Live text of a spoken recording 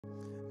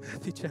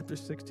Matthew chapter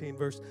 16,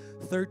 verse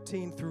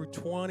 13 through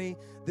 20.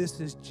 This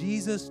is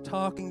Jesus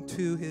talking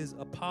to his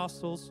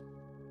apostles.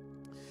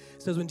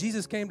 It says, when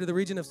Jesus came to the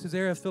region of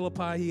Caesarea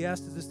Philippi, he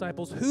asked his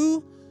disciples,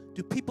 "Who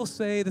do people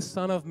say the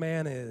Son of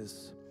Man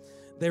is?"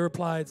 They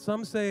replied,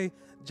 "Some say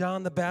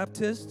John the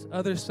Baptist,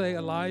 others say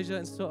Elijah,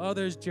 and still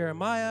others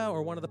Jeremiah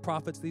or one of the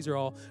prophets." These are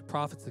all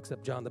prophets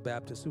except John the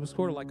Baptist, who was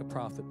sort of like a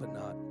prophet, but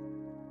not.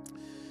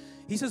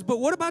 He says, "But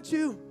what about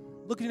you?"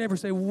 Look at your neighbor and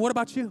say, "What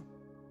about you?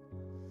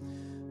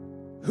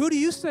 Who do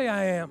you say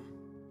I am?"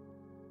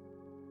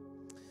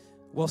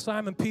 Well,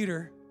 Simon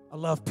Peter, I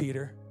love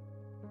Peter.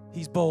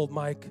 He's bold,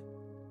 Mike.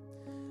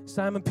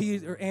 Simon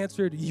Peter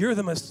answered, "You're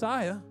the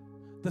Messiah,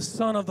 the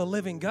Son of the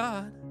living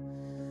God."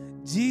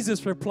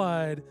 Jesus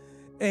replied,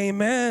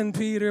 "Amen,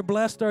 Peter.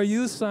 Blessed are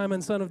you,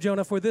 Simon, son of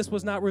Jonah, for this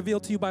was not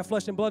revealed to you by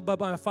flesh and blood, but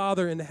by my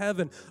Father in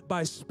heaven,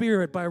 by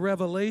Spirit, by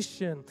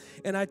revelation.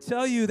 And I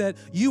tell you that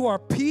you are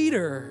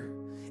Peter,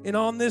 and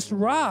on this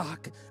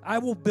rock I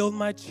will build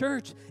my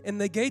church,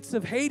 and the gates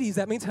of Hades,"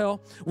 that means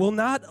hell, "will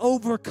not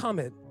overcome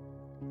it.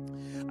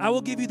 I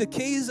will give you the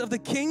keys of the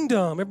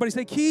kingdom." Everybody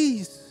say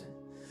keys.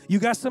 You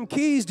got some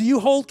keys. Do you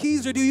hold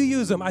keys or do you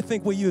use them? I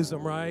think we use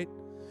them, right?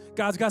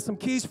 God's got some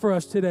keys for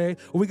us today.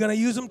 Are we going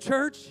to use them,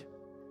 church?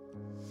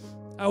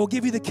 "I will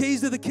give you the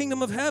keys to the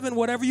kingdom of heaven.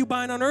 Whatever you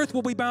bind on earth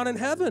will be bound in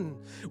heaven.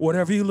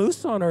 Whatever you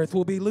loose on earth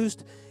will be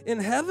loosed in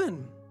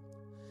heaven."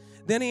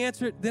 Then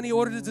he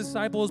ordered his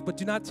disciples, "But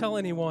do not tell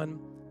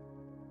anyone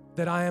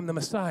that I am the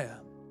Messiah."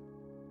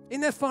 Isn't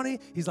that funny?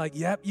 He's like,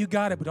 "Yep, you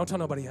got it, but don't tell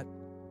nobody yet."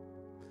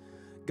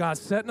 God's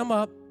setting them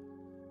up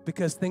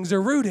because things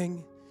are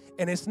rooting,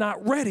 and it's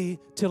not ready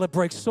till it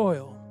breaks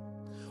soil.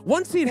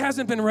 One seed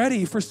hasn't been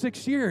ready for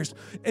 6 years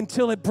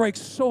until it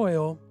breaks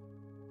soil.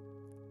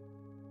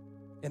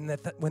 And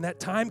when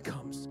that time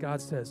comes, God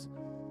says,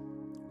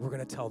 we're going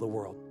to tell the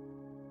world.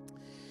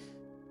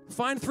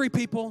 Find 3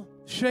 people,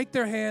 shake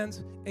their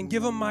hands, and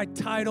give them my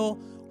title,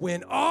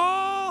 "When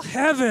All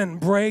Heaven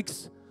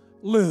Breaks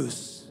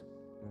Loose."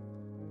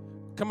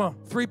 Come on,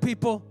 3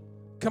 people.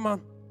 Come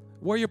on.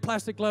 Wear your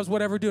plastic gloves,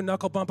 whatever. Do a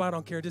knuckle bump. I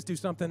don't care. Just do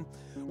something.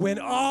 When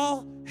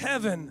all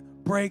heaven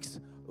breaks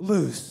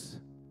loose.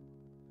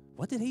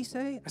 What did he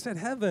say? I said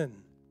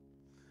heaven.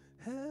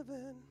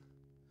 Heaven.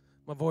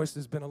 My voice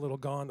has been a little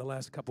gone the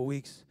last couple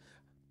weeks.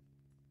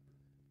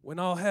 When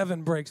all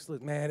heaven breaks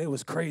loose. Man, it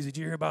was crazy. Did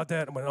you hear about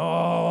that? When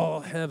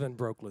all heaven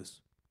broke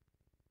loose.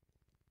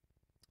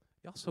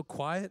 Y'all so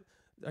quiet.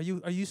 Are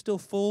you still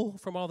full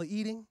from all the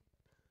eating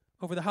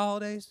over the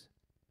holidays?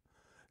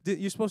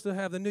 You're supposed to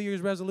have the New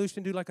Year's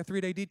resolution, do like a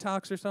 3-day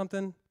detox or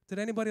something. Did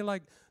anybody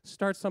like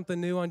start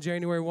something new on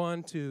January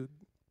 1 to,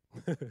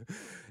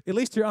 at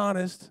least you're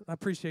honest. I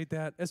appreciate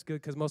that. That's good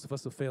because most of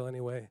us will fail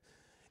anyway.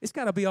 It's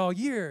got to be all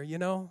year, you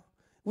know.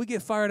 We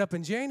get fired up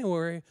in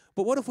January,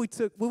 but what if we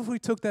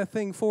took that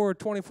thing forward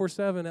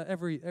 24/7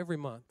 every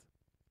month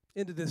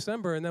into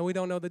December, and then we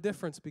don't know the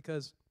difference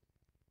because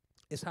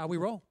it's how we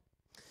roll,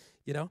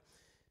 you know.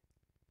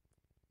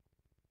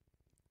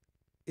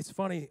 It's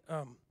funny.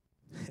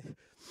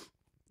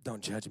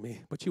 Don't judge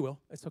me, but you will.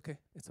 It's okay.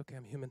 It's okay.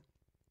 I'm human.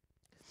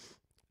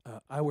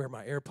 I wear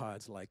my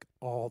AirPods like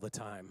all the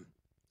time,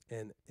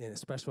 and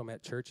especially when I'm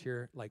at church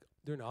here, like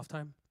during off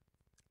time,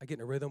 I get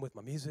in a rhythm with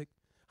my music.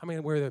 How many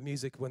wear the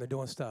music when they're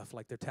doing stuff,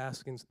 like they're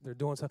tasking, they're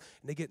doing stuff,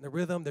 and they get in the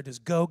rhythm, they're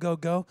just go, go,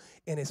 go,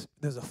 and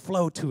there's a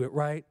flow to it,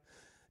 right?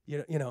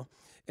 You know,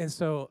 and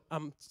so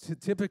I'm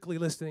typically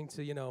listening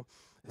to,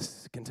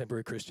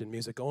 contemporary Christian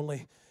music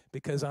only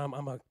because I'm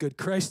a good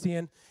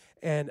Christian,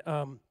 and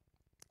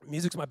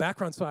music's my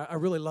background, so I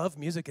really love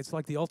music. It's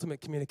like the ultimate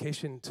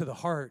communication to the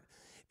heart.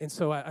 And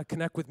so I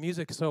connect with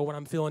music. So when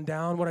I'm feeling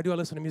down, what I do, I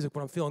listen to music.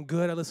 When I'm feeling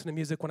good, I listen to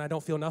music. When I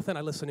don't feel nothing,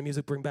 I listen to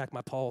music, bring back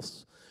my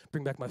pulse,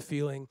 bring back my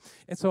feeling.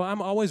 And so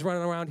I'm always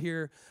running around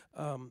here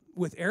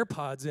with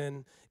AirPods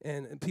in,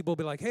 and people will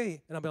be like,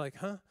 "Hey," and I'll be like,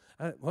 "Huh?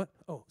 What?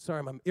 Oh,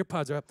 sorry, my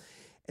earpods are up."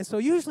 And so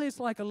usually it's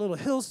like a little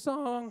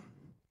Hillsong,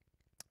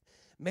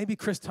 maybe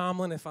Chris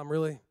Tomlin if I'm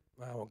really,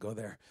 I won't go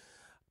there.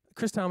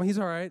 Chris Tomlin, he's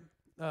all right.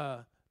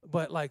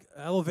 But like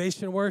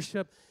elevation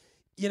worship,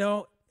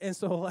 and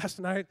so last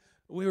night,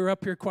 we were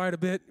up here quite a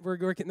bit. We're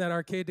working in that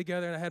arcade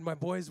together, and I had my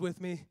boys with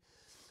me.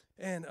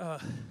 And I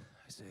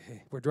said,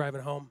 "Hey, we're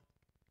driving home."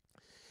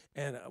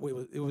 And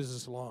it was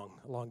just a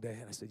long day.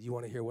 And I said, "You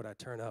want to hear what I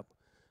turn up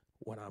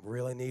when I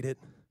really need it?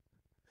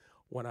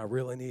 When I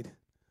really need,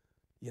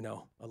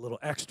 a little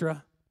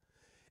extra?"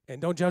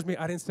 And don't judge me.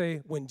 I didn't say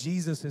when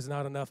Jesus is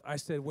not enough. I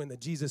said when the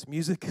Jesus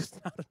music is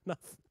not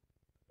enough.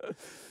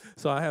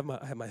 So I have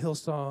my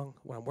Hillsong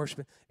when I'm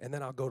worshiping, and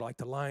then I'll go to like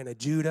the Lion of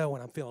Judah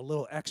when I'm feeling a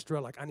little extra,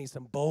 like I need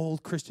some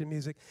bold Christian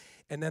music.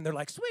 And then they're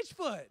like,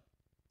 "Switchfoot."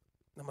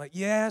 I'm like,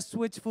 "Yeah,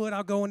 Switchfoot."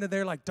 I'll go into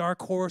there like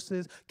Dark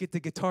Horses, get the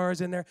guitars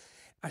in there.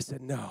 I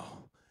said,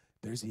 "No,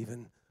 there's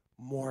even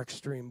more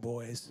extreme,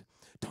 boys.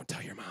 Don't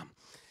tell your mom."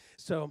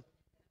 So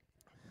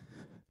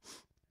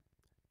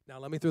now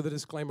let me throw the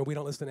disclaimer. We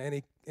don't listen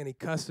to any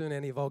cussing,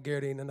 any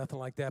vulgarity, nothing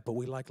like that, but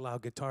we like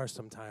loud guitars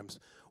sometimes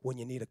when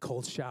you need a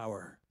cold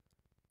shower.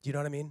 Do you know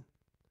what I mean?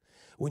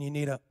 When you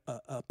need a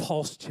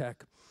pulse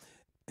check.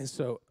 And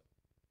so,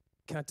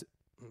 can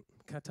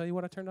I tell you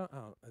what I turned on?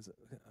 Oh, is it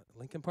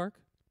Linkin Park?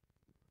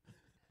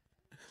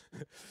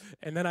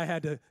 And then I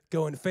had to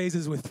go in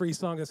phases with 3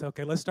 songs. I said,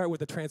 okay, let's start with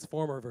the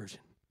Transformer version.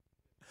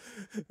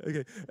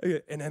 Okay.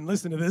 And then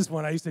listen to this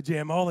one. I used to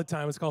jam all the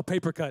time. It's called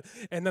Paper Cut.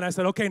 And then I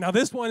said, okay, now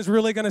this one is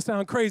really going to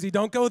sound crazy.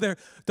 Don't go there.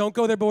 Don't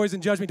go there, boys,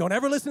 and judge me. Don't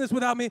ever listen to this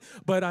without me.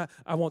 But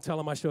I won't tell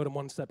them I showed them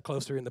One Step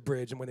Closer in the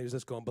bridge and when they was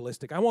just going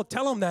ballistic. I won't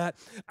tell them that.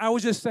 I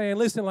was just saying,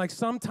 listen, like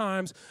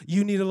sometimes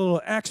you need a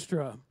little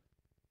extra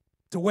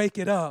to wake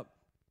it up.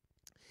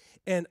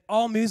 And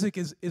all music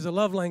is a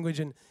love language.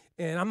 And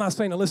I'm not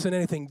saying to listen to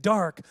anything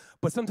dark,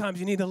 but sometimes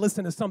you need to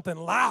listen to something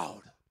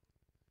loud.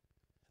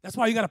 That's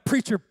why you got a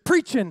preacher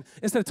preaching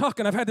instead of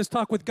talking. I've had this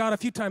talk with God a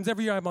few times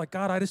every year. I'm like,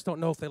 God, I just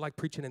don't know if they like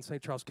preaching in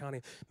St. Charles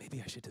County.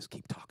 Maybe I should just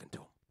keep talking to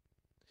them.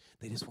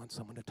 They just want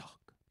someone to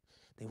talk.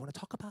 They want to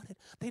talk about it.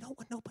 They don't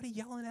want nobody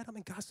yelling at them.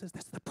 And God says,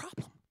 that's the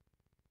problem.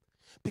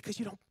 Because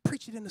you don't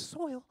preach it in the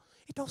soil,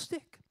 it don't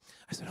stick.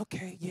 I said,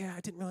 okay, yeah,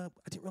 I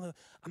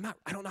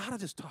don't know how to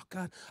just talk,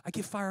 God. I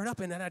get fired up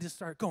and then I just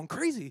start going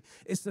crazy.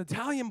 It's the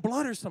Italian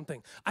blood or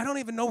something. I don't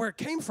even know where it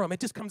came from.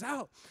 It just comes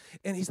out.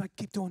 And he's like,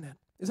 keep doing that.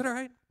 Is that all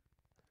right?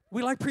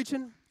 We like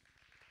preaching.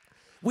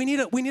 We need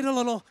a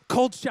little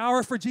cold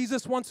shower for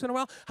Jesus once in a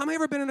while. How many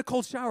ever been in a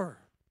cold shower?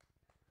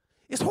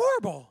 It's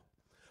horrible.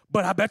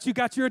 But I bet you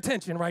got your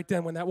attention right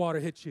then when that water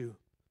hits you.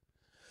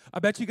 I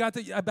bet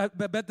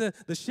the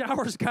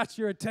showers got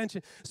your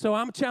attention. So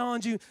I'm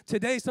challenging you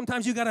today,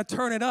 sometimes you got to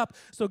turn it up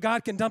so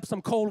God can dump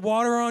some cold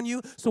water on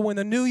you. So when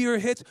the new year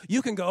hits,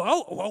 you can go,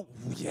 oh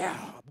yeah,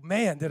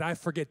 man, did I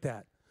forget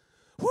that?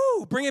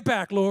 Woo, bring it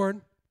back,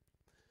 Lord.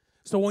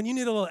 So when you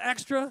need a little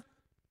extra,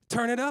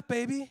 turn it up,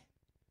 baby.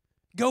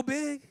 Go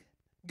big.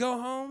 Go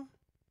home.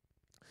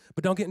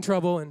 But don't get in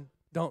trouble and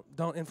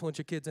don't influence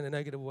your kids in a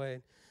negative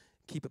way.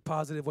 Keep it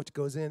positive. What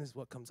goes in is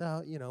what comes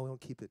out. We don't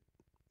keep it,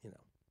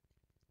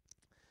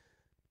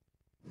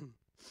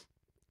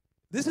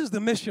 This is the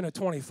mission of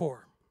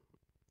 24.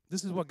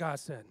 This is what God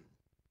said.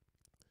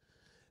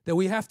 That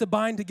we have to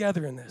bind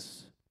together in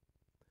this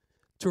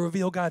to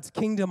reveal God's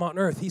kingdom on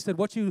earth. He said,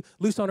 what you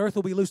loose on earth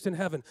will be loosed in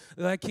heaven.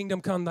 Thy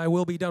kingdom come, thy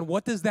will be done.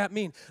 What does that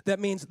mean? That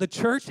means the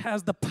church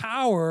has the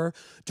power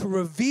to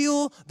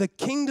reveal the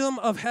kingdom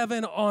of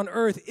heaven on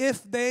earth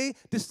if they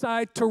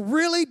decide to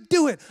really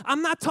do it.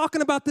 I'm not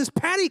talking about this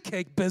patty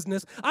cake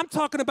business. I'm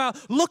talking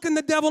about looking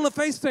the devil in the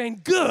face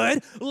saying,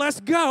 good,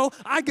 let's go.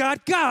 I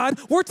got God.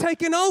 We're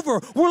taking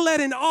over. We're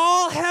letting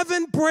all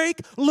heaven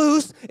break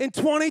loose in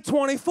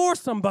 2024,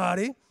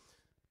 somebody.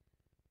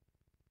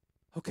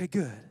 Okay,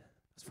 good.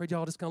 I'm afraid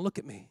y'all just going to look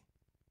at me.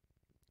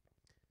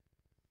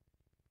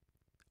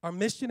 Our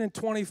mission in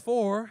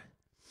 24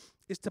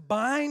 is to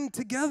bind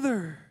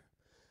together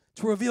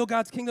to reveal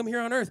God's kingdom here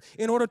on earth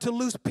in order to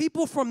loose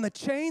people from the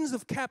chains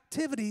of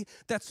captivity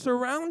that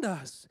surround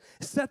us,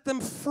 set them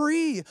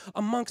free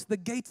amongst the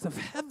gates of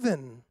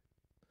heaven,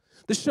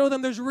 to show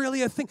them there's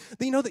really a thing.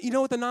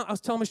 I was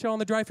telling Michelle on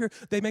the drive here,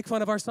 they make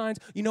fun of our signs.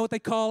 You know what they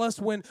call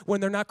us when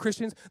they're not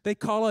Christians? They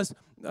call us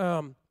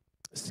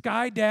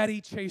Sky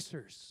Daddy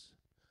Chasers.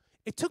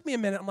 It took me a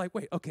minute. I'm like,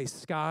 wait, okay,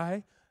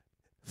 Sky,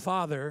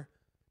 Father,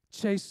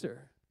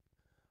 Chaser.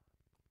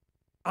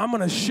 I'm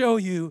going to show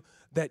you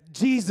that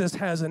Jesus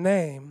has a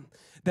name,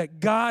 that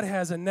God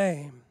has a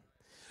name.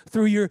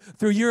 Through your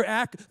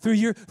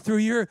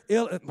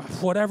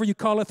whatever you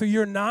call it, through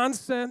your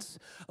nonsense,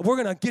 we're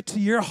going to get to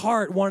your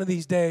heart one of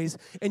these days,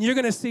 and you're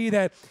going to see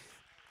that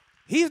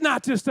he's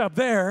not just up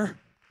there,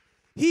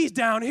 he's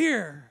down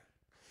here,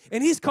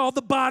 and he's called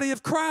the body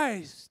of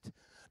Christ.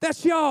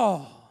 That's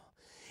y'all.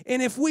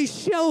 And if we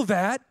show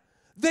that,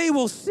 they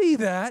will see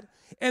that,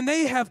 and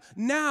they have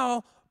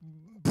now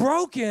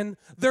broken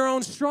their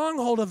own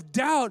stronghold of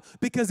doubt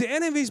because the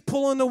enemy's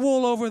pulling the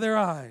wool over their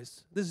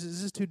eyes. This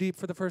is too deep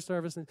for the first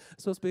service. And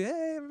it's supposed to be,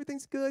 hey,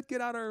 everything's good,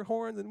 get out our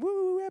horns, and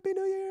woo, Happy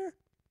New Year.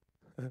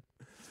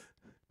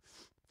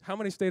 How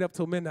many stayed up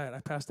till midnight? I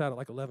passed out at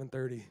like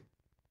 11:30.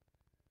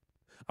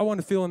 I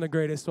wasn't feeling the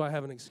greatest, so I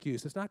have an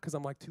excuse. It's not because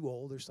I'm like too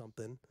old or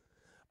something.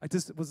 I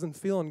just wasn't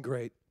feeling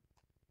great.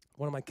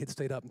 One of my kids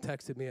stayed up and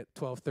texted me at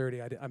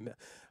 12:30.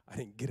 I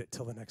didn't get it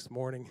till the next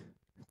morning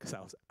because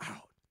I was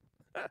out.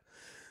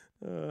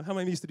 How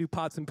many used to do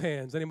pots and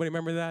pans? Anybody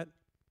remember that?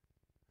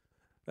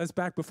 That's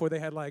back before they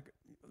had like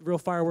real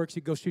fireworks.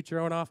 You go shoot your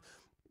own off.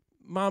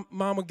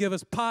 Mom would give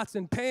us pots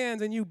and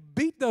pans, and you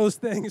beat those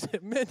things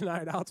at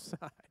midnight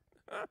outside.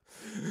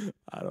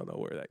 I don't know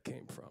where that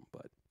came from,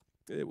 but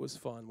it was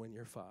fun when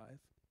you're 5.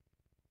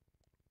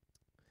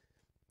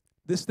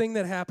 This thing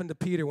that happened to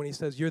Peter when he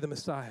says, you're the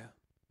Messiah,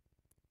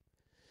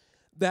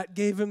 that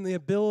gave him the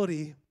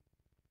ability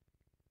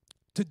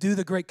to do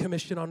the Great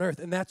Commission on earth.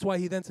 And that's why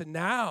he then said,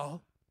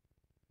 now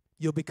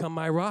you'll become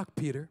my rock,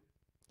 Peter.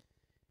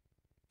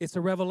 It's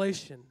a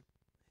revelation.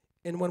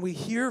 And when we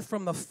hear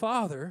from the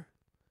Father,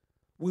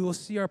 we will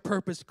see our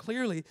purpose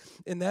clearly.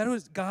 And that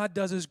is God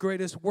does his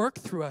greatest work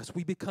through us.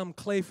 We become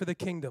clay for the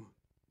kingdom.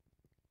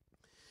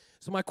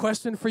 So my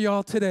question for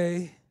y'all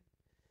today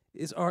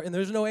is, and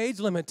there's no age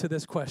limit to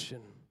this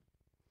question,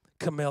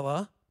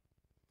 Camilla,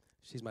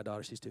 She's my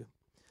daughter. She's 2.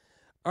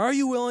 Are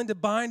you willing to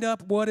bind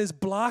up what is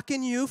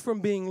blocking you from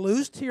being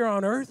loosed here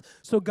on earth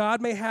so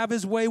God may have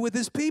his way with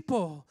his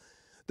people?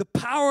 The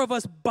power of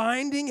us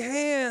binding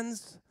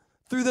hands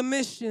through the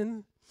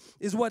mission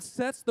is what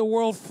sets the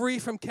world free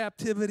from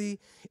captivity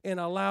and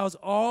allows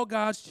all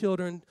God's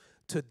children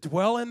to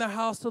dwell in the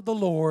house of the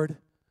Lord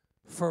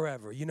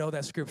forever. You know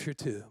that scripture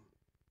too.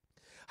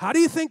 How do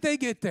you think they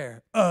get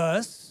there?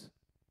 Us.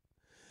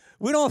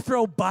 We don't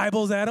throw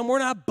Bibles at them. We're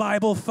not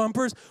Bible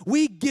thumpers.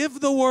 We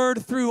give the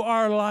word through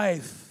our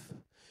life.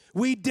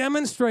 We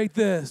demonstrate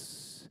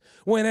this.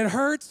 When it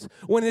hurts,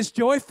 when it's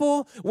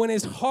joyful, when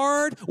it's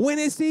hard, when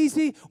it's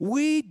easy,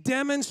 we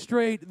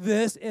demonstrate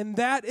this, and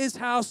that is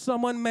how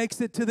someone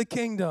makes it to the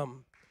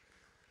kingdom.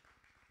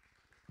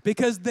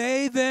 Because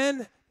they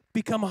then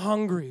become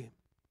hungry.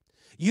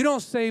 You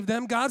don't save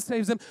them, God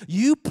saves them.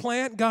 You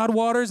plant, God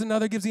waters,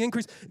 another gives the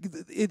increase.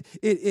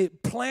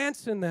 It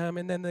plants in them,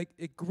 and then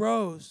it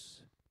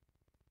grows.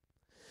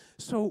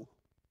 So,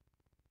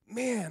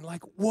 man,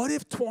 like, what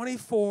if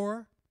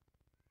 24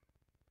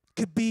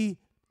 could be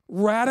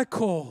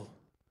radical?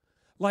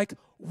 Like,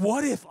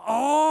 what if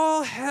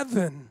all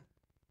heaven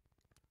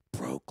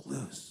broke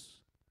loose?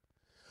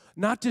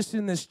 Not just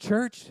in this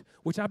church,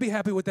 which I'd be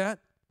happy with that,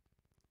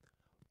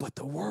 but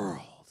the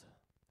world.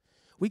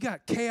 We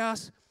got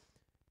chaos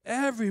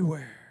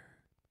everywhere.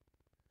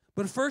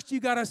 But first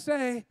you got to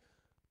say,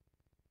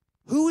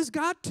 who is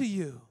God to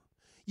you?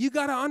 You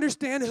got to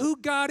understand who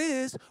God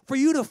is for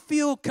you to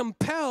feel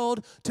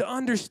compelled to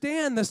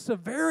understand the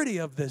severity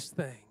of this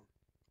thing.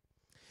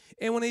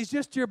 And when he's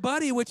just your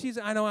buddy, which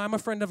I know I'm a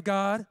friend of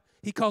God.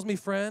 He calls me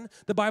friend.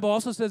 The Bible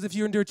also says if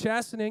you endure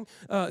chastening,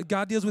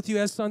 God deals with you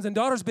as sons and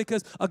daughters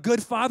because a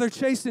good father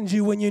chastens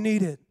you when you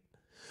need it.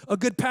 A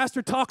good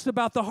pastor talks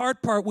about the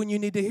hard part when you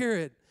need to hear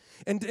it.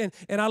 And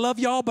I love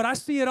y'all, but I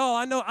see it all.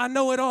 I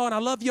know it all, and I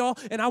love y'all,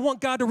 and I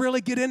want God to really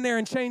get in there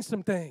and change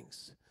some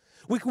things.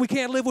 We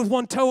can't live with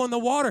one toe in the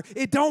water.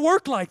 It don't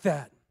work like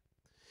that.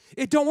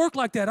 It don't work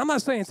like that. I'm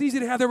not saying it's easy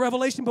to have the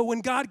revelation, but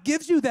when God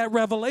gives you that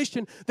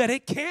revelation that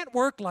it can't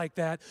work like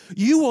that,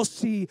 you will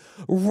see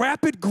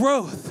rapid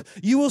growth.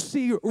 You will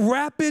see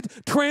rapid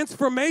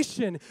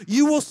transformation.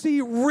 You will see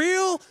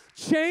real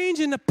change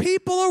in the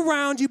people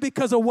around you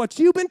because of what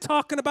you've been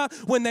talking about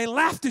when they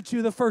laughed at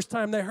you the first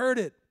time they heard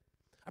it.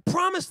 I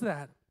promise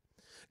that.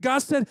 God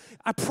said,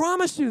 I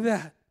promise you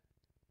that.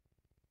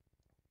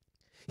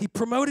 He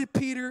promoted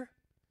Peter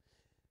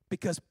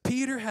because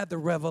Peter had the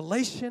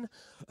revelation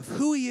of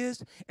who he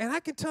is. And I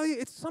can tell you,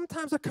 it's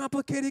sometimes a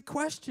complicated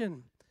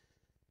question.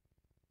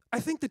 I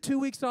think the 2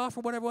 weeks off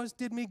or whatever it was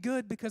did me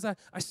good because I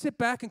sit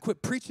back and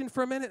quit preaching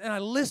for a minute and I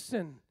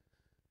listen.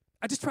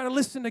 I just try to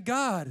listen to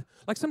God.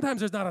 Like sometimes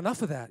there's not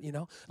enough of that, you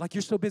know. Like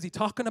you're so busy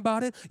talking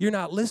about it, you're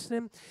not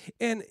listening.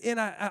 And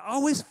I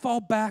always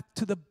fall back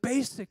to the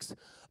basics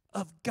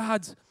of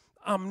God's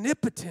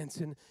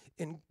omnipotence and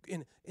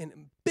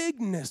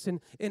bigness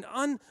and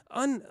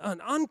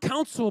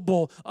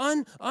uncounselable,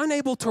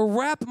 unable to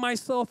wrap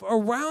myself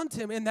around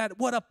him in that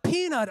what a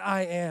peanut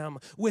I am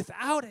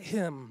without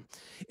him.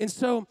 And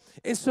so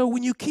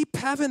when you keep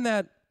having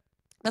that,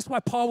 that's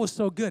why Paul was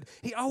so good.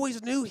 He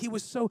always knew he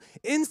was so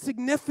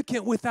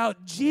insignificant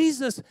without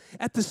Jesus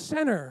at the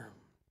center.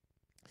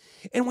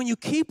 And when you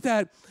keep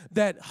that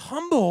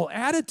humble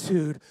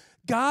attitude,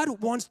 God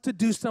wants to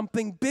do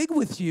something big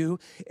with you.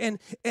 And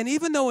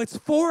even though it's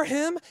for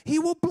him, he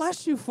will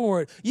bless you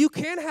for it. You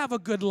can have a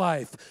good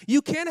life.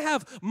 You can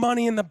have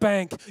money in the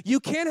bank. You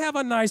can have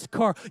a nice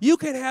car. You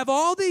can have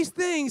all these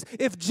things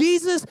if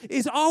Jesus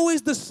is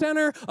always the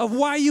center of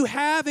why you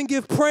have and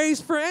give praise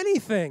for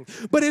anything.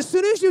 But as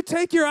soon as you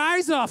take your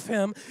eyes off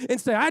him and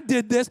say, I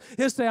did this,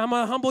 he'll say, I'm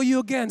going to humble you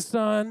again,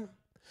 son.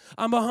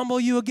 I'm going to humble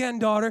you again,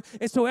 daughter.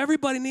 And so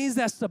everybody needs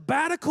that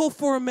sabbatical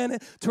for a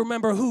minute to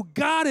remember who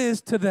God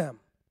is to them.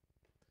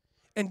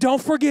 And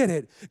don't forget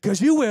it, because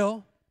you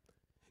will,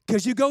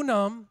 because you go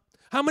numb.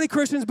 How many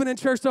Christians been in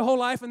church their whole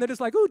life and they're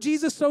just like, oh,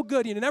 Jesus is so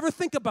good. You never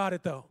think about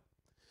it, though.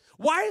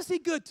 Why is he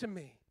good to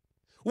me?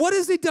 What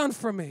has he done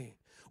for me?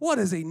 What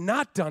has he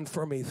not done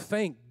for me?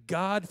 Thank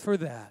God for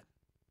that.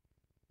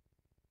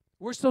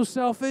 We're so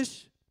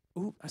selfish.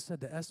 Ooh, I said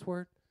the S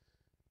word.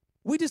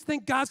 We just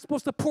think God's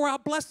supposed to pour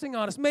out blessing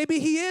on us. Maybe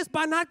he is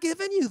by not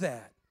giving you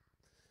that.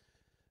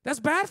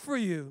 That's bad for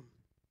you.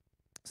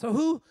 So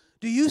who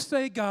do you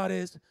say God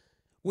is?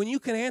 When you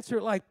can answer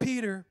it like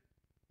Peter,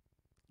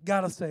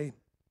 God will say,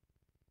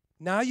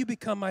 now you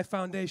become my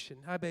foundation.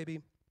 Hi,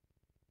 baby.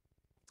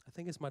 I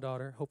think it's my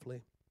daughter,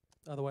 hopefully.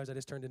 Otherwise, I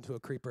just turned into a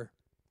creeper.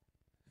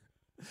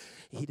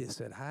 He just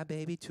said, hi,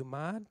 baby, to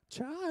my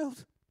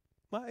child,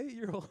 my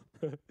 8-year-old.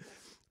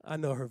 I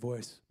know her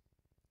voice.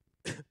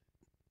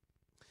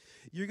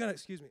 You're going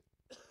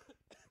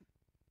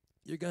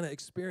to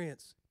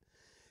experience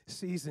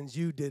seasons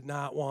you did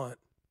not want.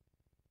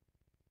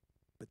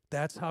 But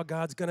that's how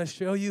God's going to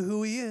show you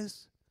who he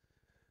is.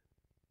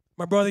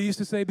 My brother used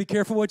to say, be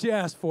careful what you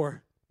ask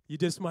for. You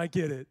just might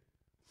get it.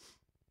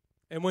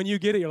 And when you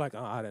get it, you're like,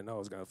 oh, I didn't know it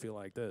was going to feel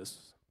like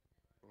this.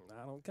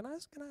 Can I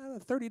have a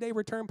 30-day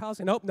return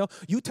policy? Nope, no.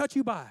 You touch,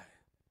 you buy.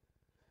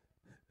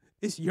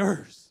 It's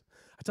yours.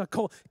 I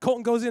tell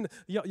Colton goes in,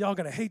 y'all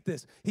going to hate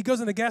this. He goes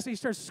in the gas station, he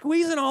starts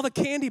squeezing all the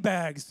candy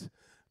bags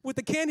with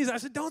the candies. I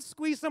said, don't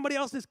squeeze somebody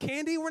else's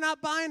candy. We're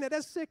not buying it.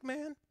 That's sick,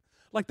 man.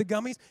 Like the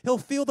gummies, he'll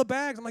feel the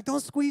bags. I'm like,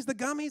 don't squeeze the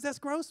gummies. That's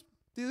gross,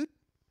 dude.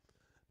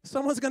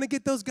 Someone's going to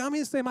get those gummies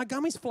and say, my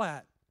gummy's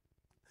flat.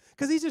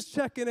 Because he's just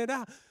checking it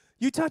out.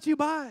 You touch, you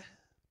buy.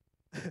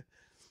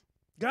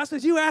 God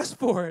says, you asked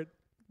for it.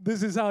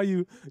 This is how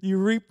you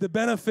reap the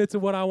benefits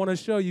of what I want to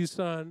show you,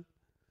 son.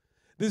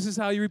 This is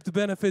how you reap the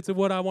benefits of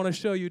what I want to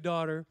show you,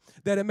 daughter.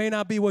 That it may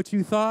not be what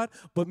you thought,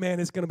 but, man,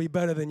 it's going to be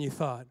better than you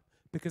thought.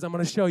 Because I'm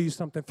going to show you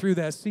something through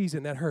that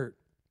season that hurt.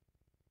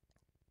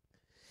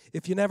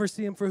 If you never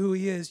see him for who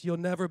he is, you'll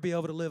never be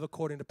able to live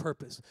according to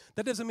purpose.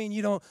 That doesn't mean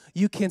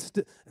you can't,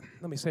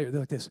 let me say it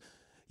like this.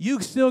 You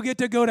still get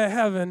to go to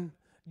heaven.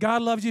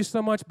 God loves you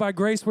so much. By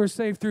grace, we're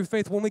saved through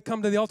faith. When we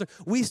come to the altar,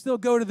 we still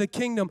go to the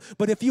kingdom.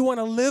 But if you want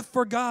to live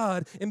for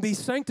God and be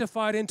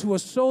sanctified into a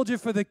soldier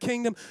for the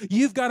kingdom,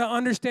 you've got to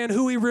understand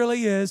who he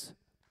really is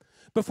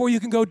before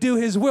you can go do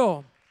his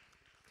will.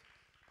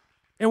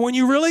 And when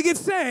you really get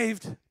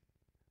saved,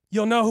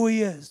 you'll know who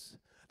he is.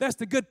 That's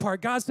the good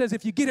part. God says,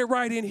 if you get it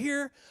right in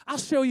here, I'll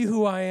show you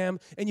who I am,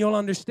 and you'll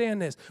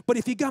understand this. But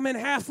if you come in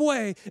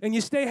halfway, and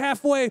you stay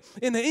halfway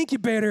in the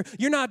incubator,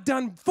 you're not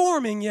done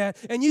forming yet,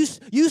 and you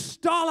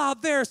stall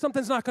out there,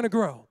 something's not going to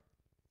grow.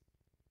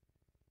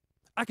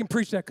 I can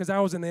preach that because I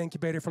was in the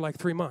incubator for like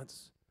 3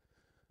 months.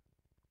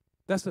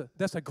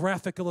 That's a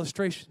graphic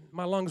illustration.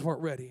 My lungs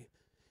weren't ready.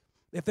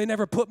 If they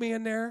never put me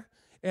in there,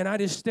 and I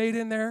just stayed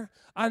in there,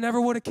 I never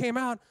would have came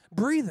out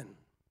breathing.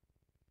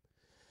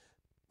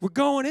 We're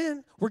going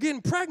in, we're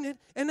getting pregnant,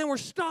 and then we're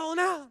stalling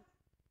out.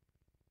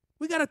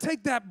 We got to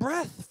take that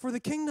breath for the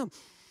kingdom.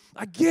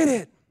 I get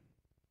it.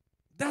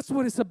 That's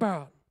what it's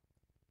about.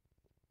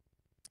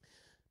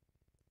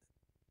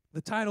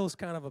 The title is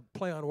kind of a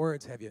play on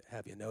words, have you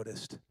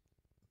noticed?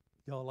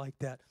 Y'all like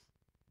that?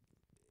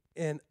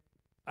 And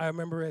I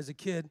remember as a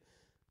kid,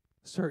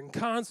 certain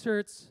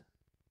concerts.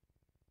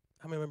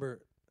 I remember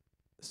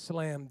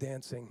slam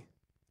dancing.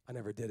 I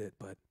never did it,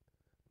 but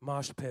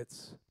mosh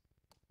pits.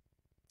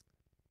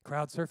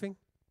 Crowd surfing?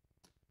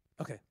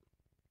 Okay.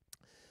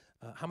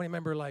 How many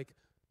remember like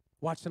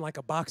watching like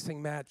a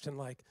boxing match and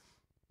like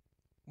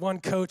one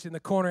coach in the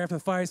corner after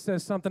the fight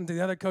says something to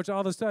the other coach,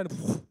 all of a sudden,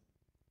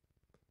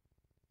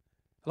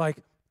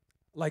 like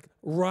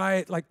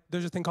riot, like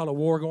there's a thing called a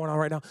war going on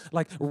right now,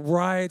 like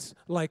riots,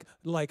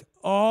 like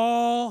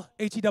all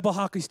HE double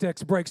hockey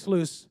sticks breaks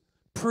loose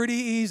pretty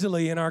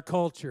easily in our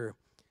culture.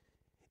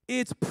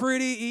 It's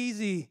pretty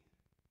easy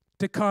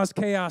to cause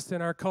chaos in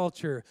our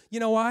culture. You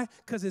know why?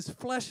 Because it's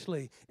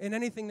fleshly, and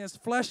anything that's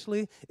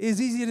fleshly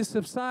is easy to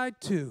subside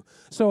to.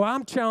 So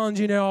I'm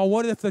challenging you all,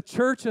 what if the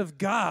church of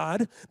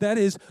God, that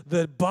is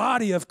the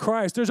body of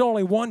Christ, there's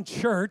only one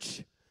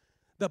church,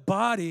 the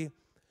body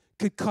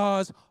could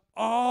cause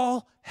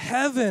all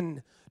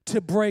heaven to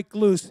break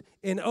loose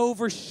and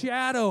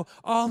overshadow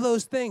all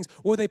those things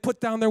where they put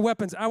down their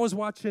weapons. I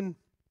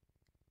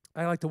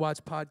like to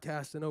watch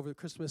podcasts, and over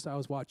Christmas I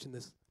was watching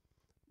this.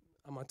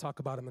 I'm going to talk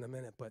about him in a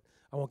minute, but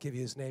I won't give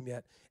you his name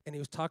yet. And he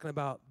was talking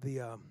about the,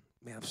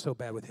 man, I'm so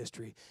bad with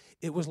history.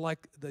 It was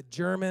like the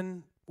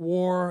German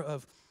war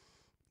of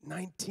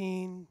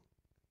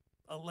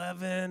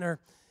 1911, or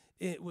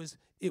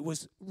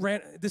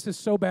this is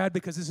so bad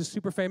because this is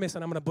super famous,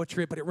 and I'm going to butcher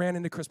it, but it ran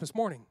into Christmas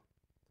morning.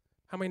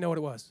 How many know what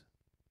it was?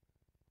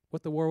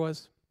 What the war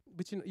was?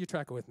 But you're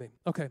tracking with me.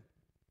 Okay.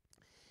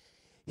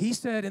 He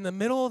said in the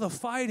middle of the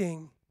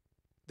fighting,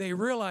 they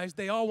realized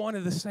they all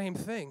wanted the same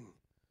thing.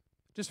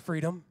 Just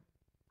freedom.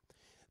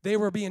 They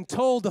were being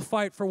told to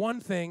fight for one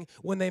thing.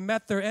 When they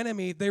met their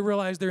enemy, they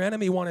realized their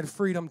enemy wanted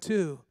freedom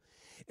too.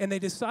 And they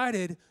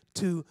decided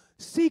to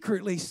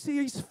secretly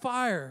cease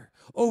fire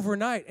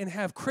overnight and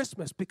have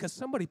Christmas because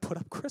somebody put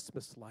up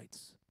Christmas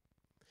lights.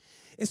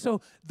 And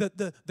so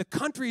the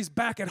countries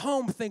back at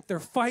home think they're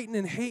fighting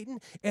and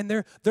hating, and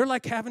they're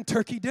like having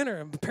turkey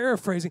dinner. I'm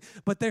paraphrasing,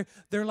 but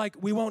they're like,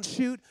 we won't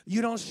shoot,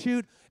 you don't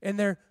shoot, and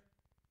they're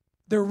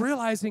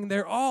realizing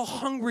they're all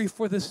hungry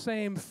for the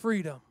same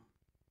freedom.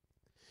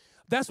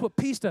 That's what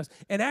peace does.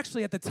 And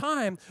actually at the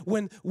time,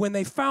 when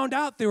they found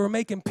out they were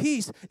making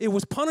peace, it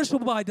was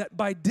punishable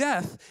by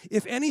death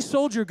if any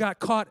soldier got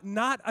caught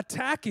not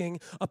attacking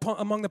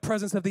among the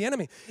presence of the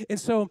enemy. And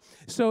so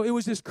it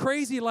was this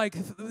crazy like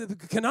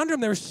conundrum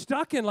they were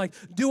stuck in, like,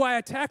 do I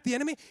attack the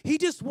enemy? He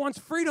just wants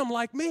freedom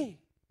like me.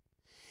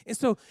 And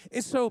so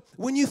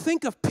when you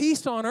think of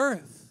peace on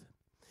earth,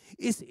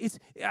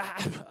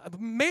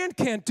 man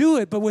can't do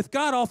it, but with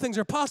God all things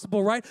are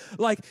possible, right?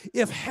 Like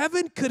if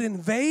heaven could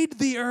invade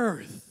the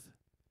earth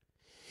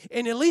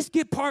and at least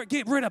get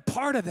rid of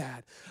part of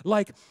that,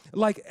 like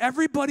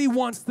everybody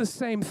wants the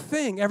same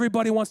thing.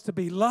 Everybody wants to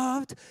be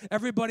loved.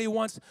 Everybody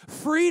wants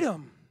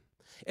freedom.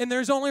 And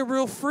there's only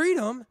real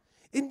freedom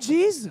in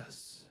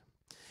Jesus.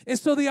 And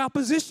so the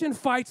opposition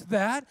fights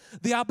that.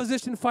 The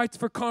opposition fights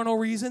for carnal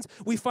reasons.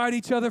 We fight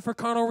each other for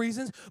carnal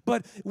reasons.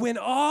 But when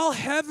all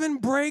heaven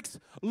breaks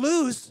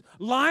loose,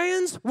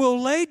 lions will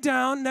lay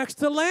down next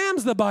to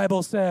lambs, the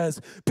Bible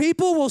says.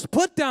 People will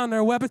put down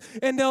their weapons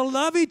and they'll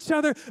love each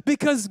other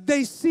because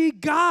they see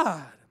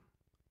God.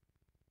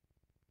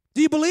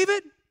 Do you believe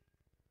it?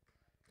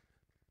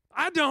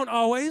 I don't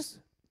always.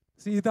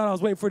 See, you thought I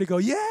was waiting for it to go,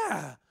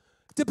 yeah.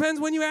 Depends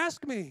when you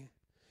ask me.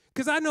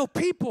 Because I know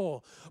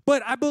people,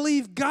 but I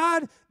believe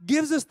God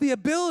gives us the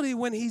ability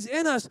when he's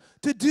in us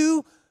to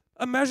do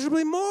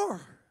immeasurably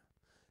more,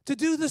 to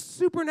do the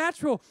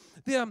supernatural.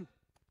 This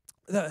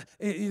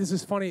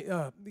is funny.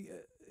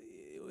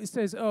 It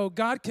says, oh,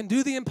 God can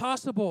do the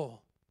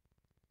impossible.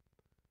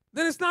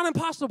 Then it's not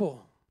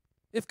impossible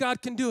if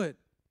God can do it.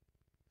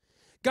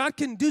 God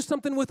can do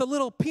something with a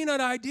little peanut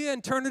idea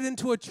and turn it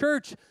into a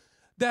church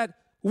that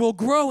will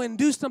grow and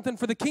do something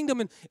for the kingdom.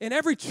 And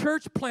every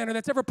church planner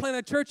that's ever planted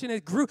a church and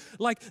it grew,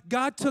 like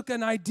God took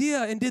an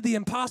idea and did the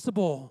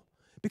impossible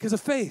because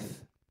of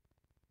faith.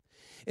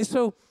 And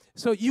so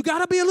you got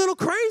to be a little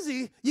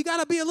crazy. You got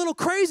to be a little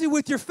crazy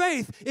with your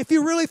faith if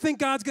you really think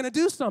God's going to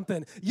do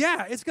something.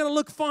 Yeah, it's going to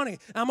look funny.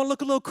 I'm going to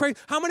look a little crazy.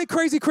 How many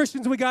crazy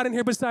Christians we got in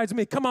here besides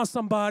me? Come on,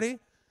 somebody.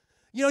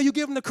 You know, you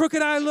give them the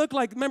crooked eye look,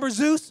 like, remember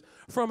Zeus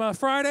from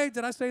Friday?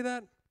 Did I say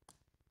that?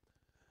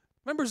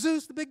 Remember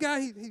Zeus, the big guy?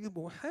 He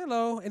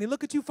hello, and he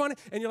look at you funny,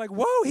 and you're like,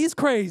 whoa, he's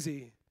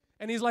crazy.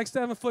 And he's like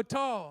 7 foot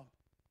tall.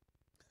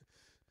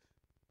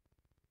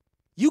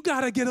 You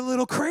got to get a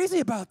little crazy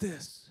about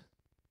this.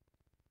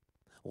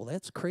 Well,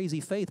 that's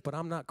crazy faith, but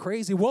I'm not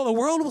crazy. Well, the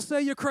world will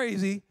say you're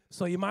crazy,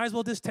 so you might as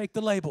well just take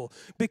the label,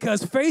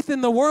 because faith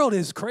in the world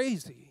is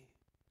crazy.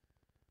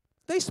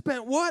 They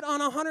spent what on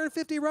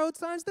 150 road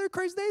signs? They're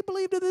crazy. They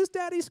believed in this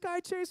daddy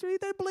sky chaser.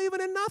 They're believing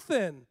in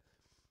nothing.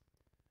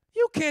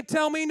 You can't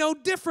tell me no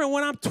different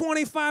when I'm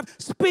 25,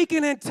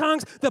 speaking in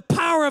tongues, the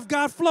power of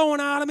God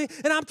flowing out of me,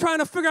 and I'm trying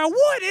to figure out,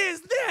 what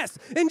is this?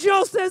 And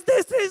Joe says,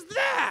 this is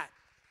that.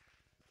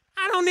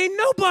 I don't need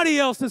nobody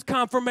else's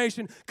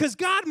confirmation because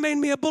God made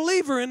me a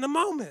believer in the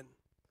moment.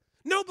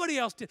 Nobody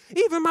else did.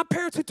 Even my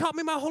parents who taught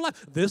me my whole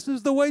life, this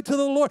is the way to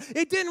the Lord.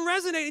 It didn't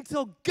resonate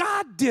until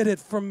God did it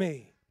for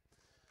me.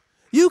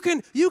 You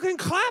can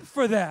clap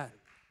for that.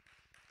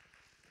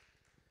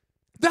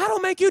 That'll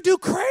make you do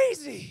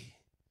crazy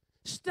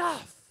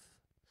stuff.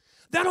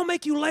 That'll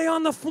make you lay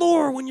on the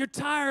floor when you're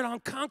tired on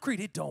concrete.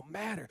 It don't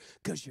matter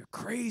because you're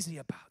crazy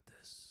about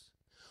this.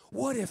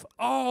 What if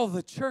all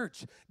the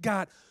church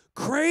got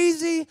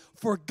crazy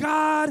for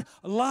God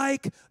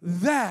like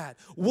that?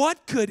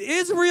 What could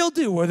Israel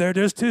do? Well, they're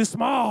just too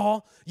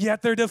small,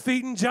 yet they're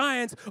defeating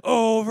giants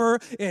over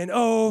and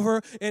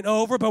over and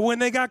over. But when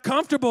they got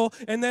comfortable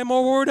and they're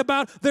more worried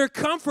about their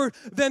comfort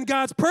than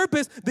God's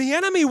purpose, the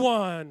enemy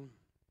won.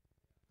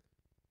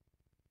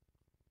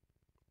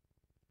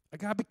 I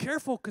got to be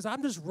careful because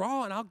I'm just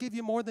raw and I'll give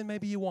you more than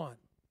maybe you want.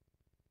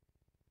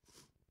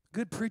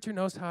 Good preacher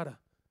knows how to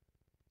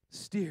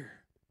steer.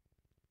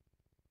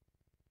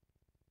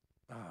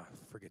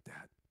 Forget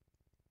that.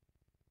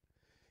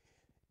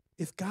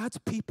 If God's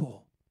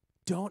people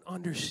don't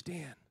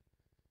understand,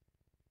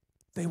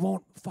 they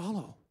won't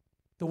follow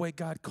the way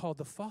God called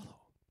to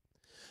follow.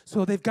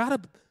 So we've got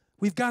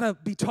to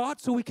be taught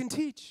so we can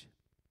teach.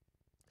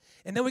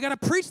 And then we got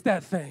to preach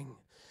that thing.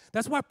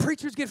 That's why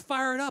preachers get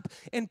fired up.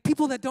 And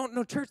people that don't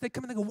know church, they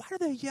come and they go, why do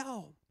they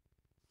yell?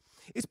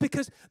 It's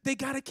because they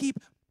got to keep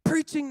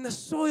preaching the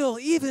soil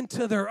even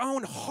to their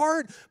own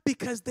heart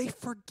because they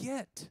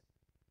forget.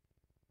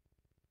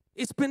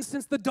 It's been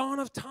since the dawn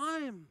of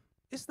time.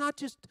 It's not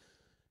just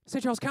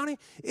St. Charles County.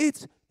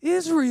 It's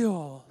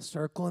Israel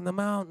circling the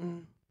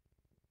mountain.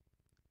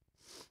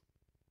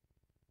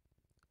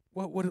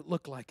 What would it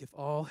look like if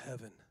all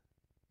heaven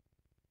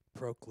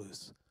broke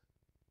loose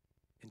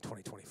in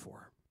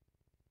 2024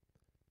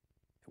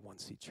 at One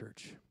Seat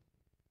Church?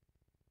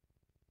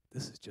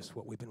 This is just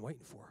what we've been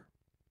waiting for.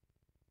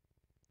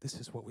 This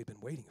is what we've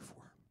been waiting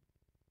for.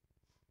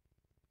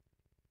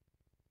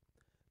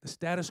 The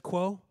status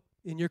quo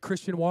in your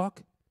Christian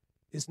walk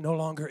is no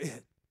longer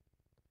it.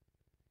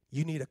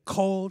 You need a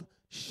cold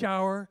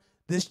shower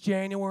this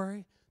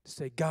January to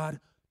say, God,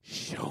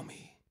 show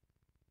me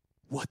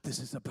what this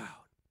is about.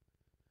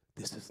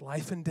 This is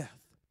life and death.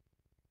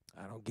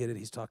 I don't get it.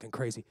 He's talking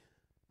crazy.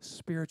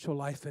 Spiritual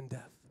life and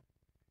death.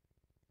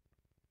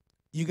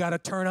 You got to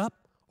turn up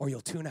or you'll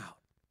tune out.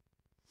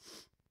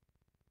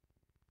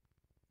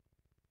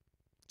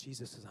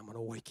 Jesus says, I'm going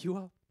to wake you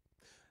up.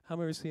 How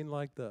many ever seen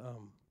like the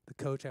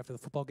coach after the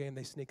football game,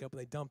 they sneak up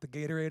and they dump the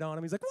Gatorade on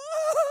him. He's like,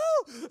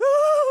 whoa,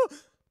 whoa.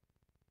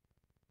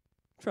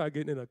 Try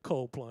getting in a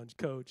cold plunge,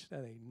 coach.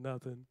 That ain't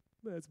nothing.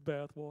 That's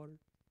bath water.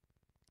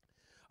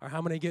 Or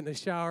how many get in the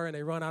shower and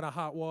they run out of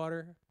hot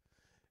water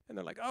and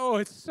they're like, oh,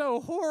 it's so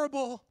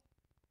horrible.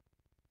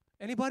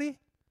 Anybody?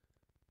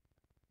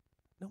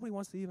 Nobody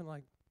wants to even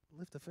like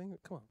lift a finger.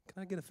 Come on,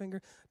 can I get a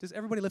finger? Just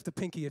everybody lift a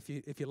pinky if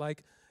you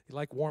like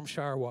warm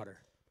shower water.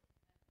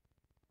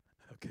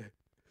 Okay.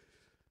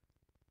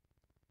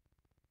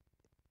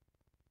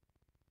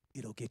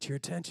 It'll get your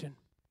attention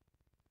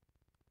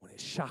when it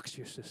shocks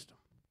your system.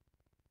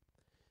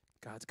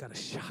 God's got to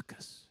shock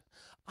us.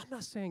 I'm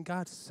not saying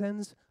God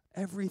sends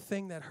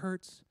everything that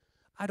hurts.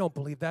 I don't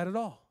believe that at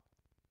all.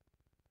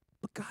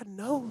 But God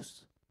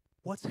knows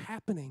what's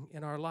happening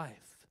in our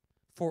life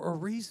for a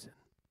reason.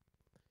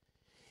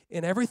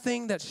 And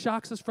everything that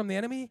shocks us from the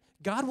enemy,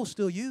 God will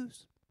still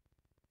use.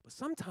 But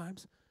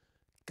sometimes,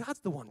 God's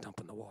the one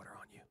dumping the water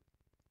on you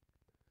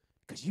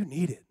because you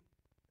need it.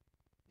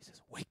 He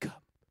says, wake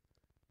up.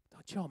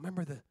 Don't y'all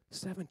remember the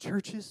 7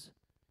 churches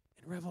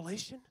in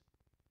Revelation?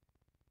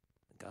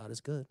 God is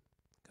good.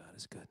 God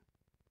is good.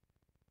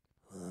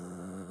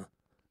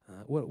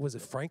 What was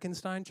it,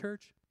 Frankenstein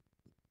church?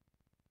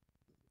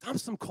 Dump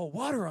some cold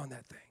water on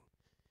that thing.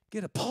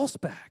 Get a pulse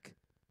back.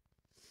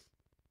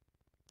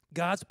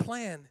 God's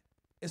plan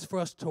is for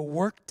us to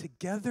work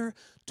together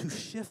to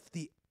shift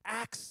the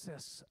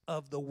axis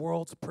of the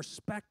world's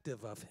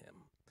perspective of him.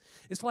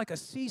 It's like a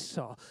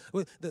seesaw.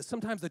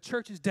 Sometimes the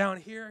church is down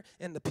here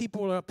and the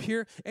people are up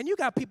here. And you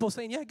got people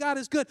saying, yeah, God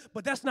is good,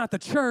 but that's not the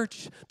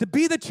church. To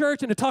be the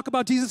church and to talk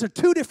about Jesus are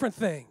 2 different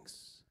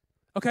things.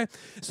 Okay?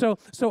 So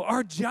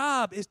our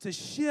job is to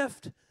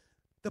shift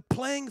the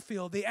playing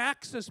field, the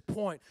access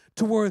point,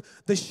 to where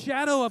the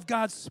shadow of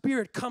God's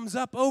Spirit comes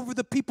up over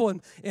the people,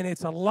 and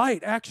it's a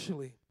light,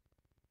 actually.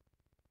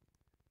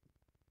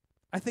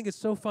 I think it's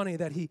so funny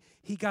that he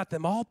got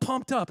them all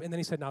pumped up, and then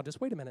he said, now just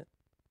wait a minute.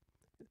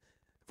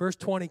 Verse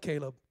 20,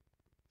 Caleb.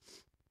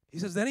 He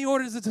says, then he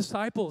orders his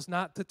disciples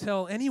not to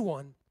tell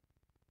anyone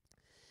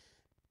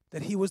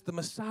that he was the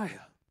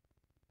Messiah.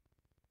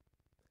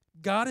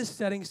 God is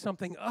setting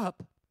something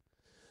up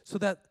so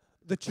that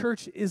the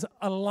church is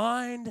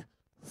aligned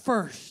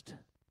first.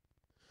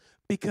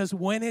 Because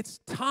when it's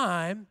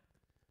time,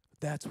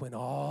 that's when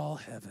all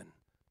heaven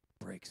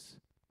breaks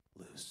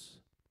loose.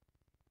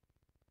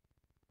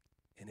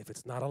 And if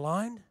it's not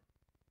aligned,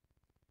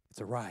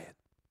 it's a riot.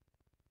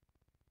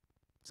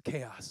 It's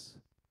chaos.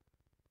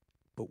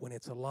 But when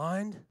it's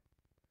aligned,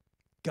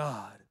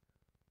 God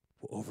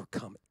will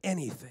overcome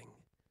anything.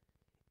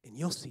 And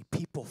you'll see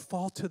people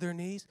fall to their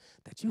knees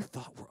that you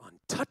thought were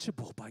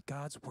untouchable by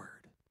God's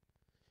word.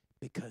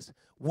 Because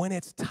when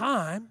it's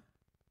time,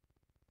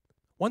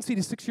 one seed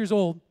is 6 years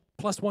old,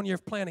 plus 1 year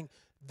of planning,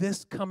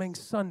 this coming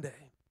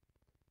Sunday.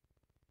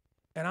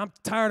 And I'm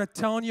tired of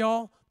telling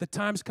y'all the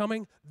time's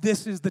coming.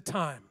 This is the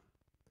time.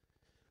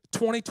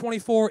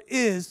 2024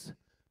 is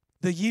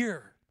the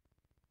year.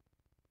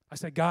 I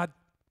said, God,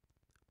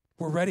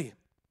 we're ready.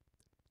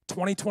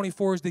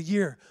 2024 is the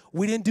year.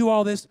 We didn't do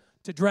all this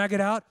to drag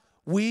it out.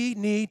 We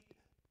need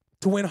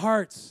to win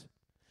hearts.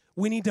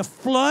 We need to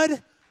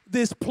flood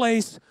this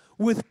place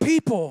with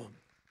people.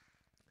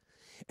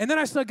 And then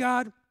I said,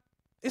 God,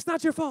 it's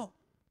not your fault.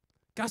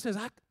 God says,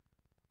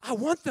 I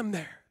want them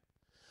there.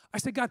 I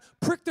said, God,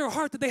 prick their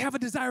heart that they have a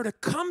desire to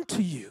come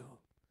to you.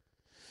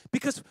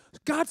 Because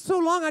God, so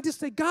long, I just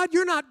say, God,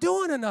 you're not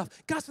doing enough.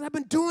 God said, I've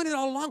been doing it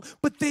all along,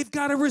 but they've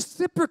got to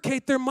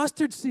reciprocate their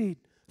mustard seed,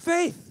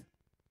 faith.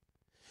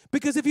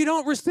 Because if you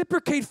don't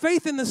reciprocate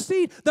faith in the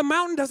seed, the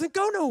mountain doesn't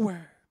go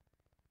nowhere.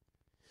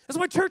 That's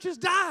why churches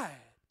die.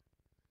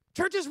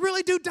 Churches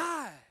really do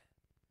die.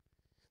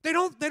 They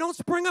don't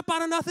spring up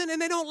out of nothing,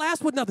 and they don't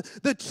last with nothing.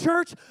 The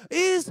church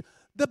is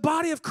the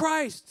body of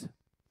Christ.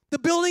 The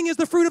building is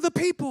the fruit of the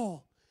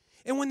people.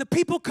 And when the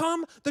people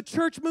come, the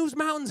church moves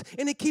mountains,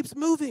 and it keeps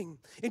moving.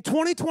 In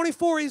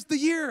 2024 is the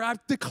year. I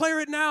declare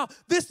it now.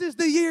 This is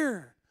the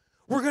year.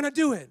 We're going to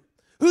do it.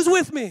 Who's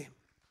with me?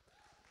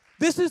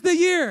 This is the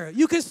year.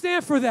 You can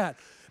stand for that.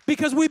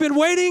 Because we've been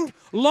waiting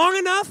long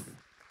enough.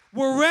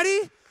 We're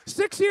ready.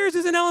 6 years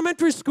is in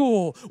elementary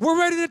school. We're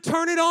ready to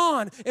turn it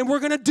on, and we're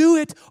going to do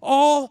it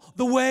all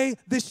the way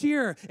this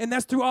year. And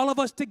that's through all of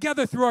us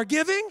together, through our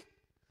giving,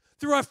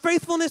 through our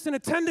faithfulness in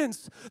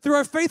attendance, through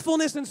our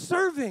faithfulness in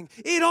serving.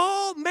 It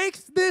all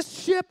makes this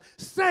ship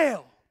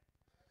sail,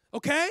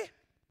 okay?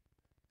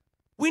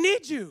 We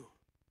need you.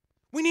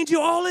 We need you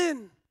all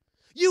in.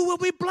 You will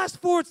be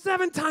blessed for it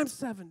 7 times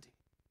 70.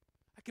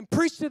 I can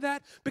preach to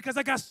that because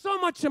I got so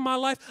much in my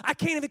life, I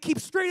can't even keep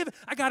straight of it.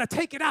 I got to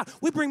take it out.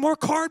 We bring more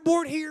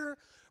cardboard here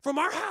from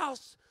our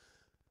house.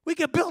 We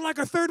could build like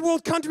a third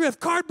world country of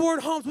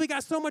cardboard homes. We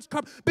got so much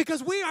cardboard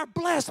because we are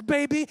blessed,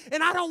 baby,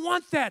 and I don't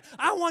want that.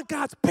 I want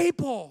God's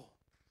people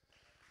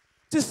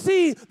to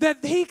see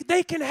that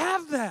they can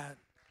have that.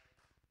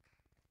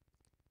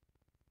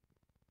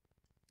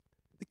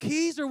 The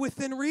keys are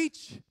within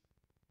reach,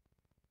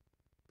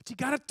 but you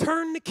got to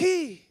turn the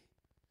key.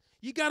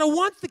 You got to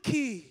want the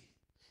key,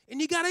 and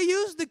you got to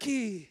use the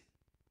key.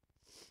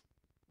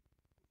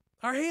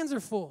 Our hands are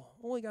full.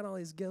 Well, we got all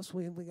these gifts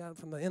we got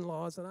from the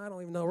in-laws, and I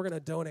don't even know. We're going to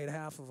donate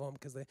half of them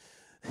because they...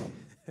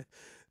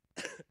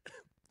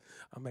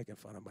 I'm making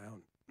fun of my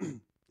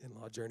own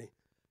in-law journey.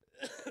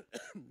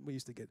 We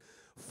used to get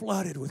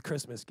flooded with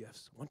Christmas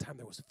gifts. One time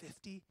there was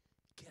 50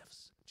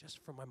 gifts just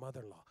from my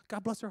mother-in-law.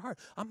 God bless her heart.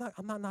 I'm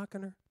not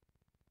knocking her.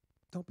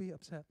 Don't be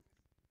upset.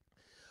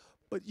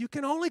 But you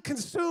can only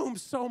consume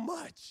so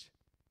much.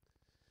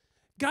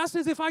 God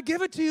says, if I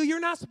give it to you, you're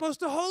not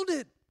supposed to hold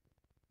it.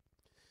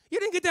 You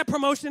didn't get that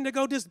promotion to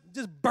go just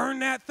burn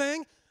that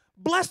thing.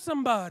 Bless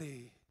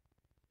somebody.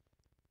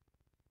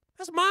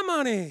 That's my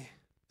money,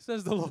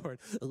 says the Lord.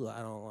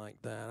 I don't like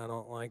that. I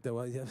don't like that.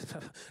 Well, yeah.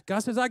 God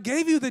says, I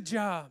gave you the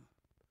job.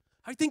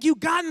 How do you think you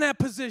got in that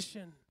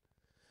position?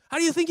 How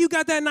do you think you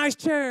got that nice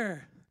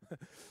chair?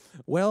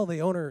 Well,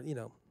 the owner,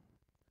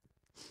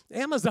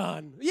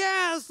 Amazon.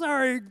 Yeah,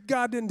 sorry,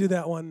 God didn't do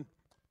that one.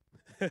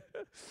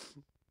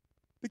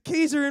 The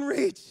keys are in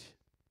reach.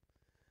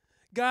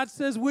 God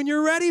says, when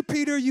you're ready,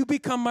 Peter, you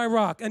become my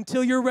rock.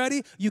 Until you're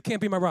ready, you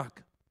can't be my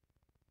rock.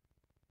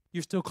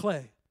 You're still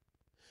clay.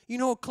 You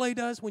know what clay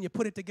does when you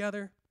put it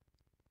together?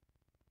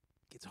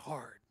 It gets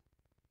hard.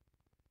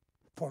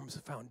 Forms a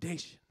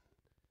foundation.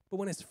 But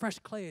when it's fresh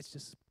clay, it's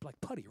just like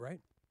putty,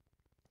 right?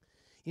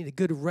 You need a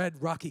good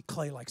red rocky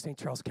clay like St.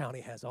 Charles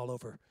County has all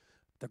over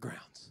the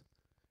grounds.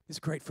 It's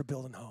great for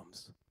building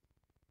homes.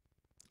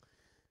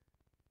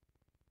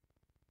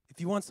 If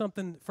you want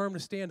something firm to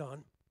stand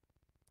on,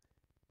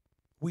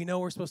 we know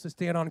we're supposed to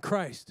stand on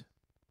Christ.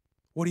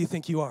 What do you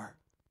think you are?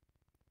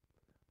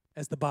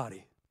 As the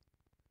body.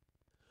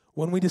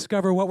 When we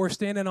discover what we're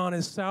standing on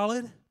is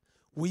solid,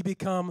 we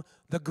become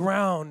the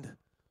ground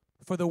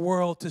for the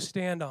world to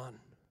stand on.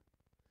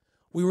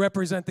 We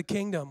represent the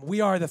kingdom.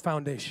 We are the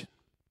foundation.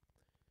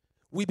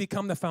 We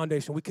become the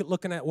foundation. We keep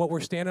looking at what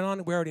we're standing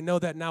on. We already know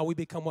that now. We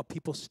become what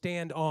people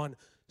stand on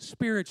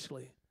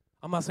spiritually.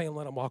 I'm not saying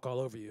let them walk all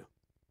over you.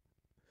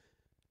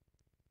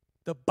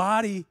 The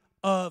body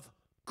of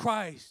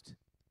Christ.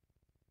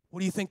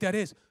 What do you think that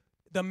is?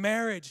 The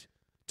marriage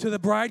to the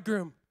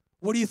bridegroom.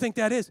 What do you think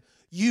that is?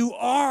 You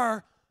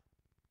are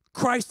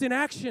Christ in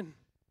action.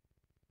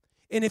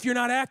 And if you're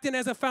not acting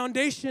as a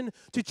foundation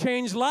to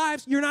change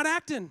lives, you're not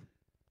acting.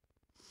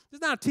 This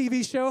is not a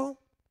TV show.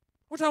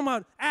 We're talking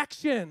about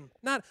action,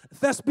 not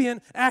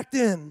thespian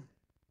acting.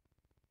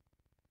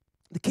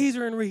 The keys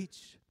are in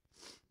reach.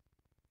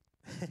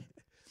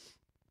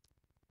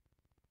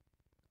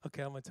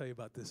 Okay, I'm going to tell you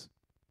about this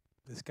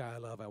guy I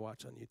love I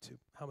watch on YouTube.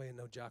 How many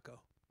know Jocko?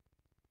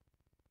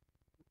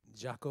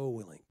 Jocko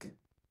Willink.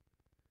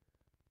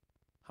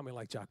 How many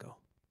like Jocko?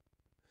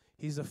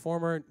 He's a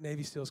former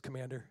Navy SEALs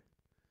commander.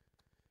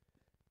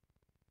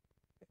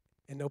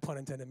 And no pun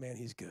intended, man,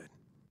 he's good.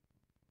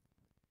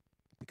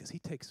 Because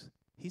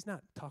he's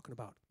not talking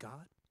about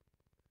God,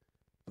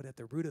 but at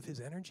the root of his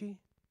energy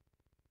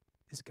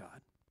is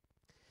God.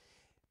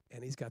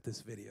 And he's got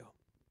this video.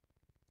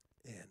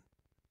 And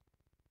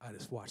I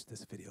just watched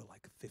this video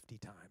like 50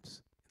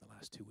 times in the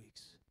last 2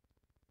 weeks.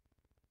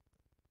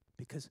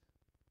 Because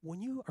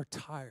when you are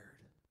tired,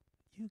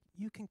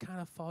 you can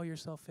kind of fall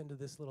yourself into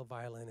this little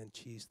violin and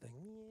cheese thing.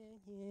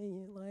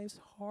 Yeah, life's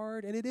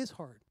hard, and it is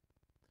hard.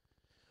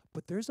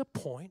 But there's a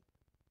point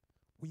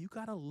where you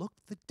got to look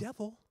the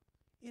devil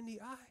in the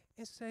eye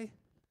and say,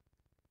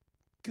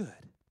 good,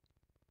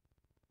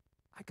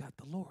 I got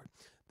the Lord.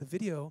 The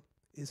video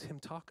is him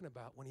talking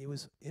about when he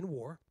was in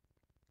war.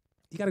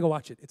 You got to go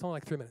watch it. It's only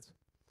like 3 minutes.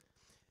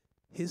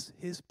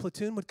 His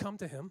platoon would come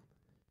to him,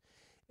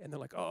 and they're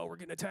like, oh, we're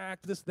getting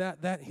attacked, this,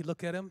 that. He'd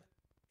look at him,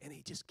 and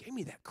he just gave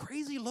me that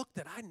crazy look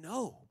that I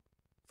know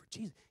for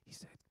Jesus. He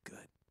said, good.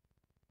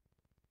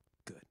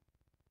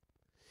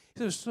 He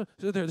says, so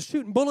they're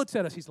shooting bullets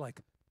at us. He's like,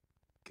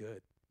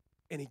 good.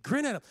 And he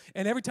grinned at them.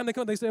 And every time they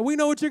come, they say, we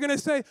know what you're going to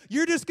say.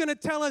 You're just going to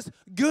tell us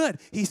good.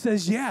 He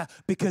says, yeah,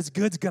 because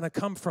good's going to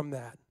come from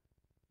that.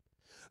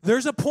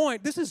 There's a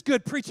point. This is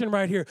good preaching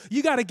right here.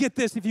 You got to get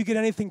this if you get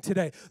anything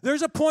today.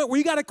 There's a point where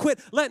you got to quit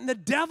letting the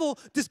devil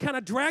just kind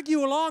of drag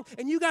you along,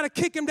 and you got to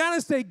kick him down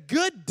and say,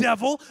 good,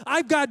 devil.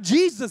 I've got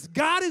Jesus.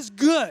 God is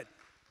good.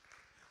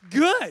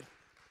 Good.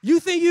 You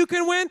think you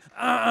can win?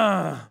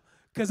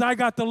 Because I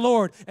got the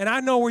Lord, and I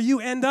know where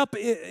you end up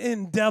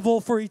in devil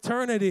for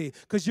eternity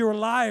because you're a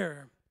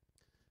liar.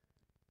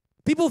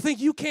 People think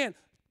you can't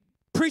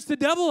preach the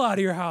devil out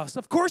of your house.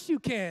 Of course you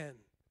can.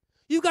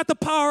 You got the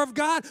power of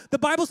God. The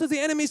Bible says the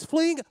enemy's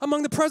fleeing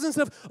among the presence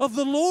of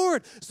the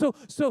Lord. So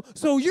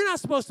you're not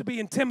supposed to be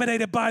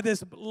intimidated by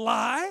this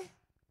lie.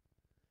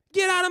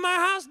 Get out of my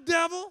house,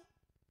 devil.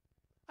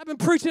 I've been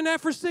preaching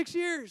that for 6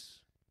 years.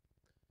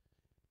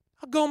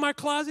 I'll go in my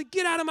closet,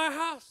 get out of my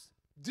house,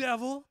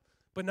 devil.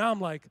 But now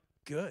I'm like,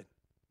 good.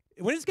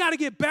 When it's got to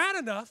get bad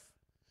enough,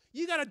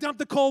 you got to dump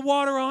the cold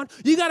water on.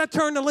 You got to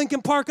turn the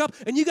Lincoln Park up,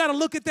 and you got to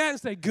look at that and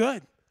say,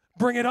 good,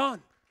 bring it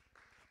on.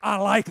 I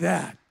like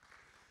that.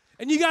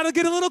 And you got to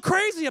get a little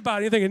crazy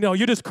about it. You're thinking, no,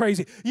 you're just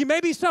crazy. You may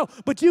be so,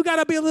 but you got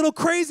to be a little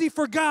crazy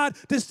for God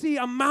to see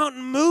a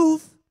mountain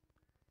move.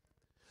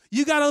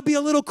 You got to be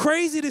a little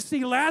crazy to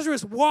see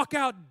Lazarus walk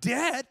out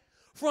dead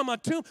from a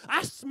tomb.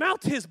 I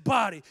smelt his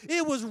body.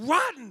 It was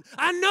rotten.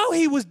 I know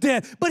he was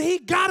dead, but he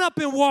got up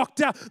and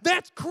walked out.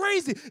 That's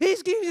crazy.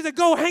 He's getting to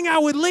go hang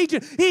out with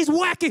Legion. He's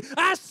wacky.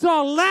 I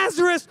saw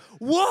Lazarus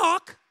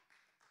walk.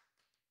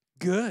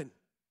 Good.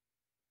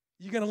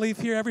 You're going to leave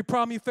here every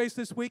problem you face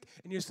this week,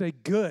 and you say,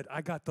 good,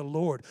 I got the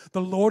Lord.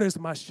 The Lord is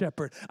my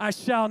shepherd. I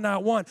shall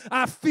not want.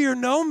 I fear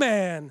no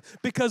man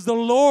because the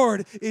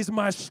Lord is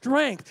my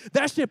strength.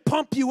 That should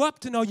pump you up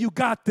to know you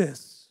got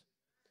this.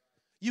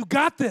 You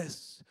got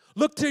this.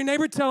 Look to your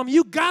neighbor, tell him,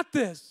 you got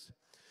this.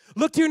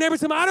 Look to your neighbor,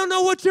 tell him, I don't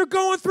know what you're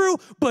going through,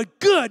 but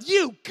good,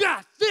 you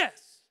got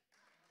this.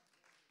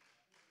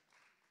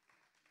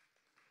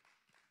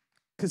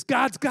 Because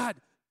God's got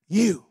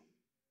you.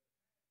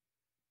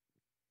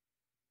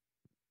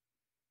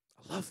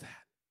 I love that.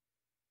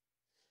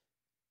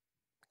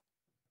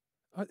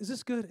 Is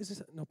this good? Is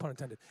this, no pun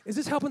intended. Is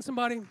this helping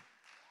somebody?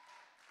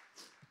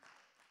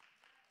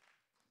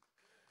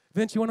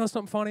 Vince, you want to know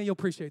something funny? You'll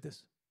appreciate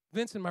this.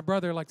 Vince and my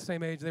brother are like the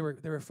same age. They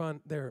were fun.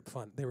 They were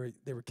fun. They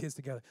were kids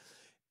together.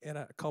 And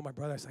I called my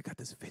brother. I said, I got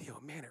this video.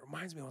 Man, it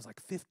reminds me I was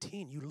like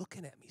 15. You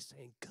looking at me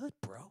saying, good,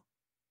 bro.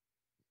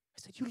 I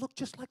said, you look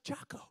just like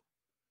Jocko.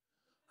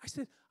 I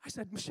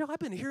said, Michelle, I've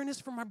been hearing this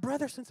from my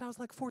brother since I was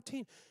like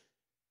 14.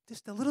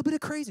 Just a little bit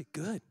of crazy.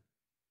 Good.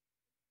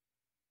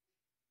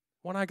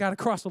 One eye got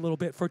across a little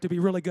bit for it to be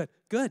really good.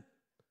 Good.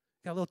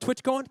 Got a little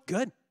twitch going?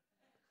 Good.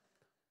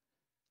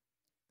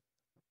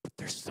 But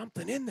there's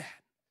something in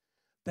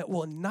that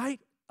will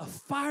ignite a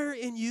fire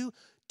in you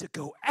to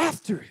go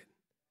after it.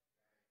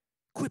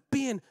 Quit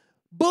being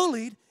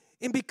bullied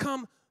and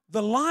become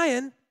the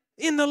lion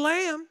in the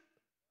lamb.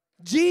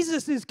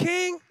 Jesus is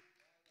king.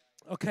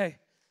 Okay.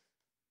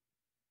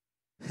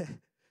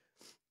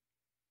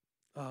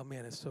 Oh,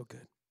 man, it's so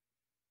good.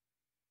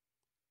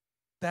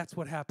 That's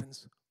what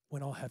happens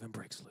when all heaven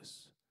breaks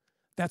loose.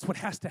 That's what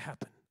has to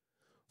happen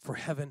for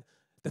heaven.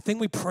 The thing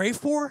we pray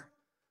for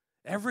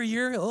every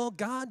year, oh,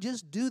 God,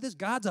 just do this.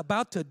 God's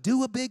about to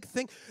do a big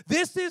thing.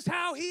 This is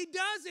how he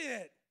does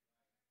it.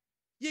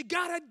 You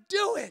got to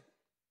do it.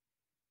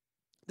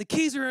 The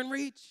keys are in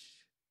reach.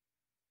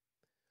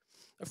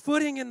 A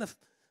footing in the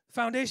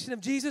foundation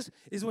of Jesus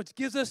is what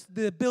gives us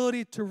the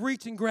ability to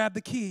reach and grab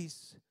the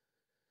keys.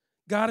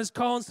 God is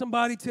calling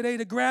somebody today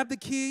to grab the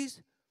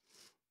keys,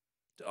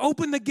 to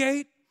open the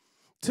gate,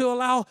 to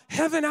allow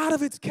heaven out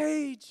of its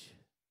cage.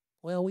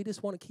 Well, we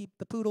just want to keep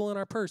the poodle in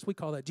our purse. We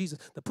call that Jesus,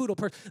 the poodle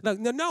purse.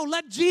 No,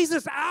 let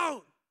Jesus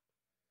out.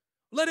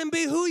 Let him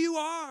be who you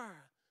are.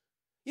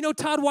 You know,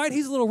 Todd White,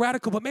 he's a little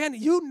radical, but man,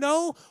 you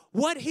know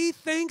what he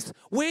thinks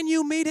when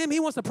you meet him. He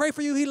wants to pray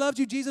for you. He loves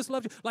you. Jesus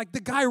loves you. Like the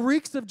guy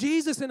reeks of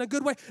Jesus in a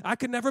good way. I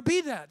could never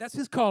be that. That's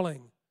his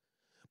calling.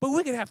 But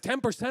we could have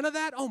 10% of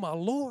that. Oh, my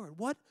Lord,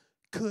 what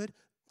could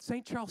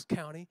St. Charles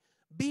County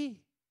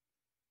be?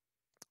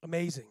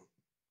 Amazing.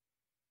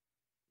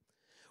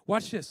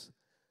 Watch this.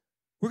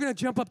 We're going to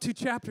jump up 2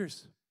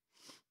 chapters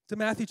to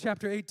Matthew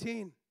chapter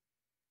 18.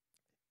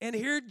 And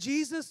here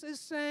Jesus is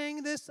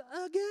saying this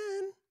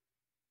again.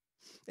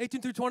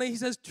 18 through 20, he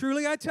says,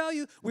 truly I tell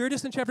you, we were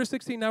just in chapter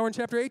 16, now we're in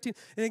chapter 18.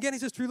 And again, he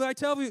says, truly I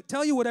tell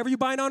you, whatever you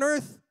bind on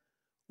earth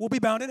will be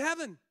bound in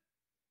heaven.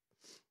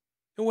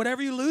 And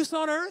whatever you loose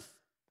on earth,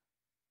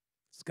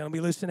 it's going to be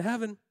loosed in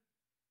heaven.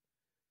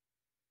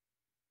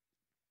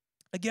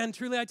 Again,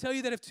 truly I tell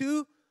you that if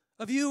 2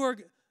 of you are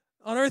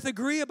on earth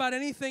agree about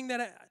anything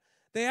that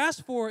they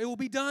ask for, it will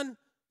be done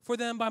for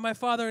them by my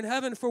Father in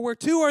heaven. For where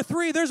 2 or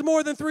 3, there's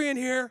more than 3 in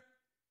here,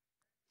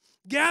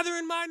 gather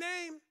in my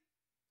name.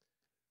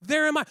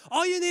 There am I.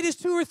 All you need is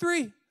 2 or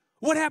 3.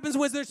 What happens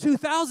when there's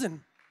 2,000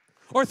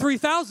 or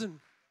 3,000?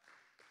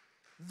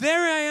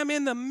 There I am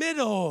in the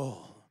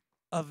middle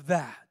of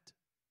that.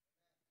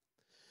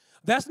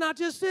 That's not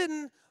just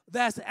sitting.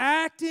 That's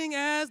acting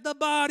as the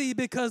body,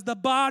 because the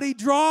body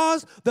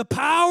draws the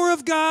power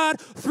of God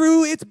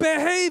through its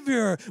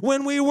behavior.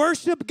 When we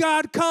worship,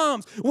 God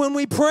comes. When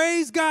we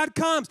praise, God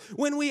comes.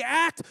 When we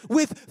act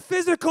with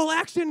physical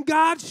action,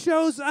 God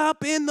shows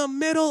up in the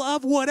middle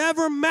of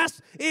whatever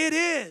mess it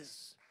is.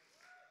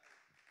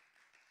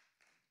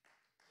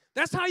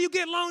 That's how you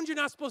get loans you're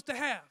not supposed to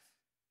have.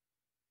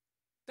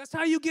 That's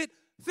how you get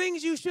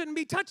things you shouldn't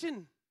be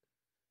touching.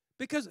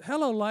 Because,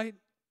 hello, light.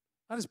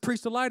 I just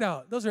preached the light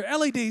out. Those are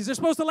LEDs. They're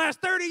supposed to last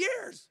 30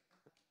 years.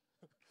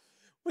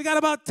 We got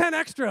about 10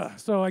 extra,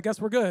 so I guess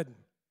we're good.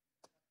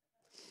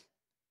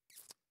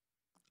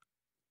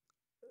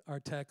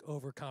 Our tech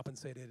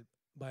overcompensated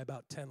by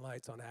about 10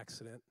 lights on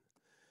accident.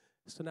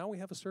 So now we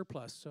have a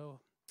surplus. So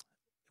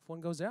if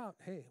one goes out,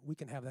 hey, we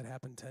can have that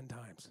happen 10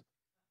 times.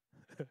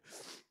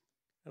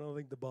 I don't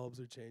think the bulbs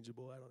are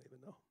changeable. I don't even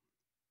know.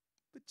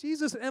 But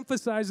Jesus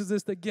emphasizes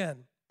this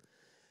again,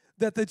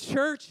 that the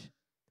church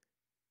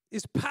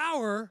is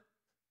power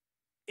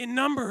in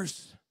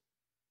numbers.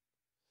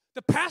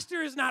 The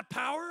pastor is not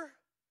power.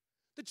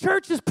 The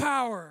church is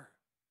power.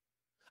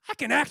 I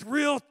can act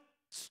real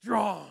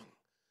strong,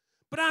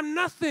 but I'm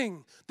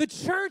nothing. The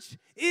church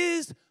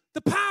is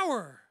the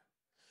power,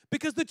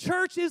 because the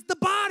church is the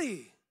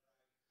body.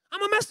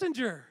 I'm a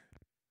messenger.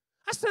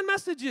 I send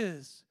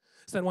messages.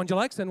 Send ones you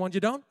like, send ones you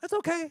don't. That's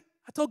okay.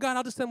 I told God,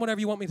 I'll just send whatever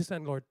you want me to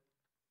send, Lord.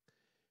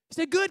 He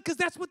said, good, because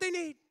that's what they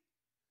need.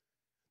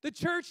 The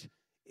church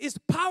is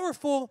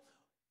powerful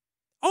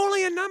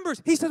only in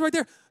numbers. He says right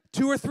there,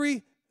 2 or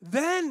 3,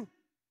 then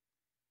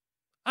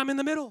I'm in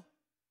the middle.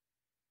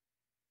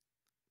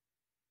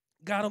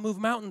 God will move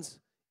mountains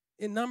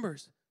in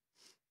numbers.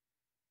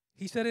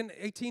 He said in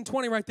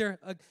 18:20 right there,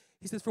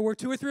 he says, for where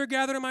 2 or 3 are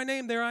gathered in my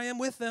name, there I am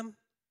with them.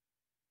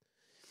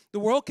 The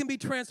world can be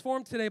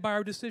transformed today by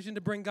our decision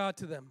to bring God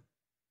to them.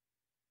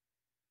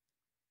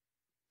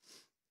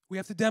 We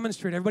have to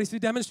demonstrate. Everybody say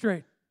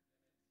demonstrate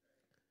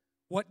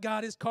what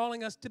God is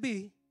calling us to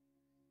be,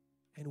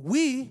 and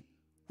we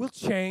will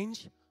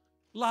change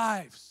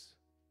lives.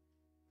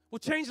 We'll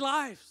change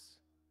lives.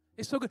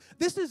 It's so good.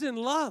 This is in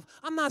love.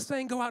 I'm not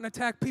saying go out and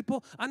attack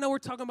people. I know we're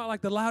talking about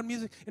like the loud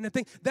music and the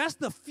thing. That's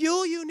the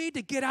fuel you need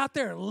to get out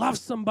there and love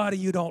somebody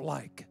you don't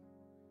like.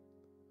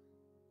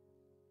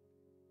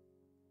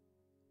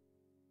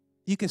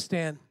 You can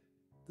stand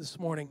this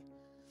morning.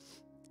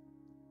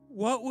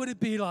 What would it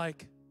be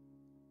like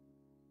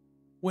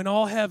when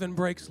all heaven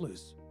breaks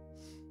loose?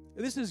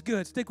 This is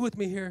good. Stick with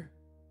me here.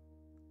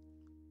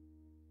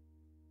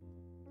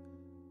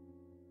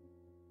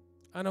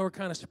 I know we're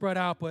kind of spread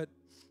out, but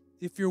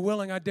if you're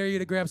willing, I dare you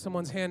to grab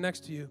someone's hand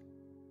next to you.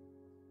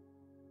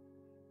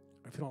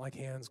 Or if you don't like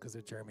hands because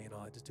they're Jeremy and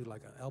all, just do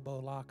like an elbow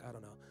lock. I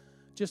don't know.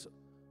 Just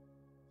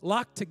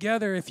lock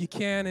together if you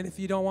can, and if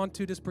you don't want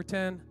to, just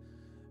pretend.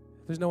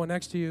 If there's no one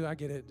next to you, I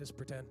get it. Just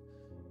pretend.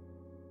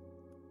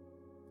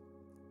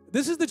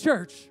 This is the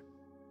church.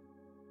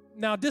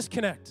 Now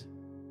disconnect.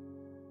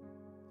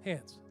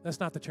 Hands. That's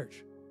not the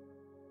church.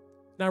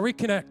 Now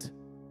reconnect.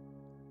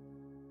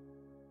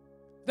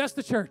 That's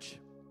the church.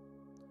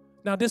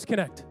 Now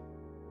disconnect.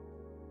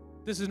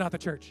 This is not the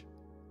church.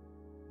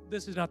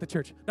 This is not the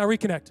church. Now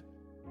reconnect.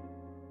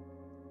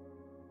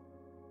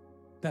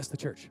 That's the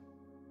church.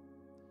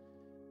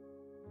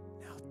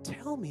 Now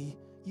tell me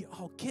you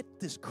all get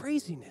this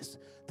craziness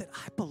that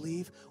I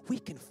believe we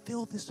can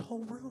fill this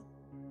whole room.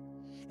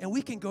 And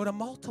we can go to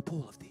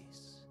multiple of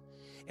these.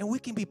 And we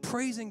can be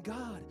praising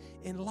God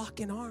and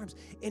locking arms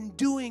and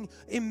doing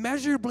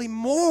immeasurably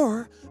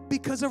more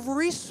because of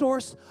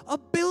resource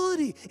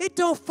ability. It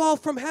don't fall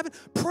from heaven.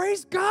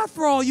 Praise God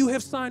for all you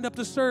have signed up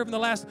to serve in the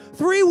last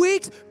 3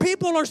 weeks.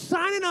 People are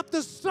signing up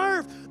to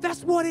serve.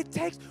 That's what it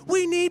takes.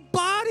 We need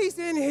bodies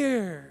in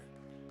here.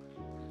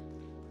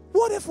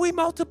 What if we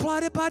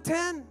multiplied it by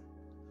 10?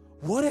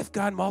 What if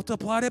God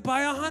multiplied it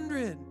by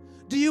 100?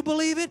 Do you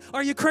believe it?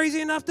 Are you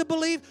crazy enough to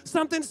believe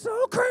something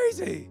so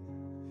crazy?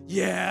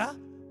 Yeah.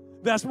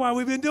 That's why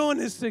we've been doing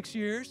this 6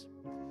 years.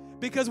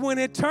 Because when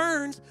it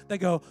turns, they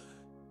go,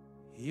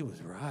 he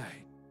was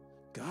right.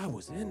 God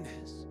was in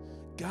this.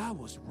 God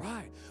was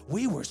right.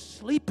 We were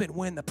sleeping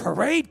when the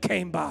parade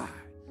came by.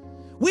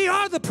 We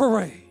are the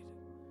parade.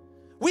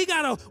 We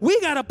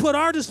gotta put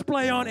our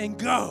display on and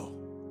go.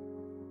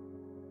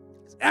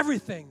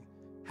 Everything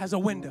has a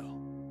window.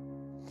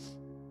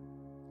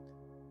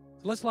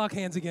 So let's lock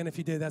hands again. If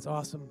you did, that's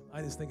awesome.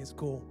 I just think it's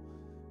cool.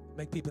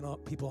 Make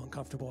people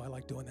uncomfortable. I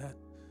like doing that.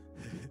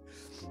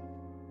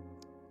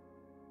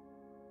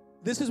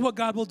 This is what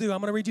God will do. I'm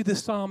going to read you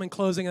this psalm in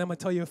closing, and I'm going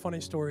to tell you a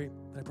funny story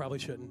that I probably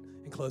shouldn't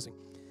in closing.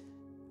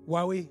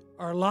 While we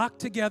are locked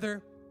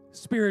together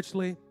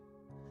spiritually,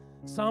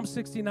 Psalm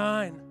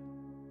 69,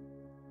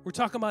 we're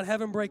talking about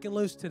heaven breaking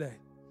loose today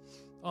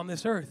on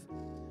this earth.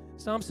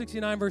 Psalm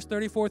 69, verse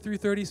 34 through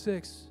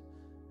 36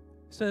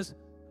 says,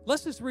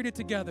 let's just read it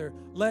together.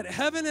 Let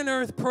heaven and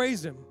earth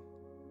praise him.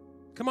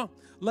 Come on.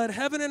 Let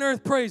heaven and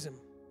earth praise him.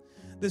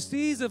 The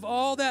seas of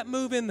all that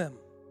move in them.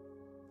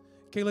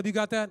 Caleb, you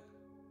got that?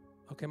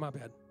 Okay, my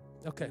bad.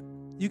 Okay,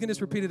 you can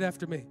just repeat it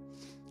after me.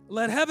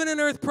 Let heaven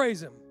and earth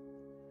praise him.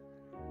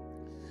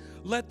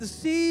 Let the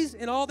seas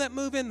and all that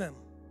move in them.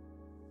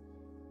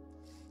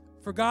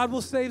 For God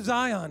will save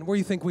Zion. Where do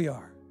you think we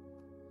are?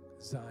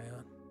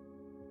 Zion.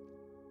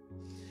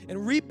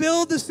 And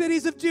rebuild the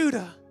cities of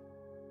Judah.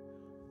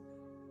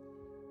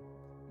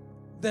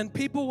 Then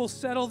people will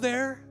settle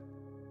there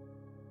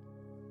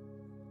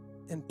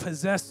and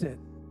possess it.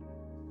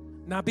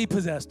 Not be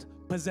possessed,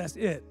 possess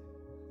it.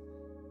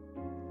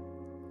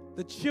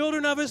 The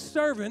children of his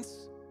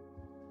servants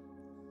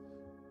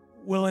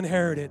will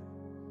inherit it.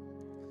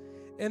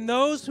 And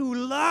those who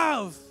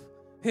love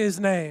his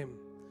name.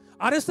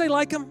 I didn't say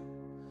like him.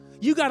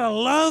 You got to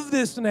love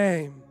this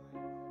name.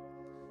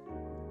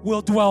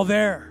 Will dwell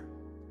there.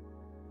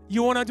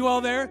 You want to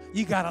dwell there?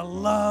 You got to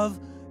love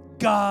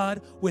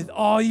God with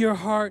all your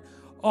heart,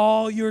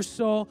 all your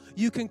soul.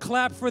 You can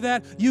clap for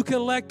that. You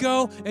can let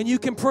go, and you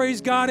can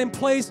praise God in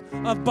place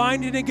of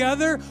binding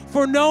together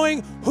for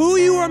knowing who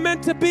you are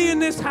meant to be in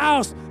this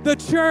house, the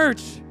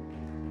church.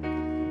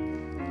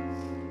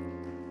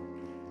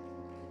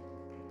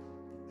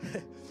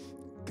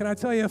 Can I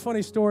tell you a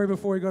funny story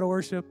before we go to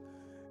worship?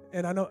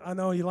 And I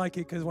know you like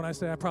it because when I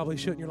say I probably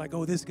shouldn't, you're like,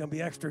 oh, this is going to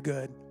be extra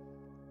good.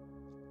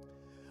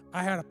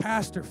 I had a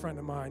pastor friend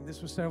of mine,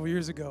 this was several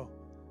years ago,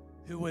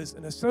 who was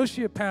an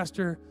associate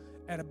pastor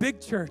at a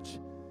big church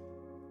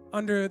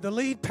under the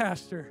lead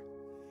pastor.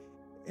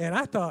 And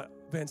I thought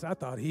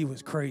he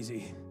was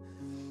crazy.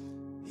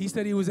 He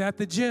said he was at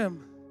the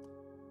gym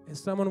and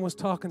someone was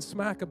talking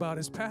smack about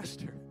his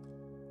pastor.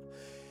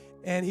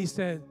 And he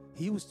said,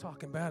 he was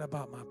talking bad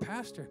about my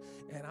pastor.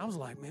 And I was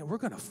like, man, we're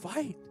going to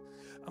fight.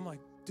 I'm like,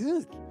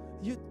 dude,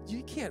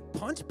 you can't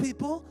punch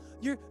people.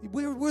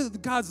 We're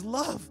God's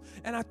love.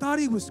 And I thought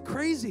he was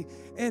crazy.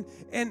 And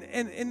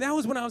that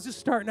was when I was just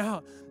starting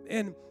out.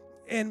 And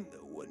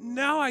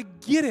now I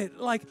get it.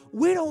 Like,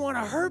 we don't want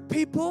to hurt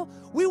people.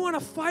 We want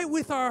to fight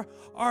with our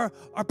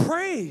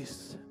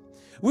praise.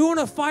 We want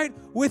to fight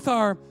with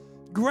our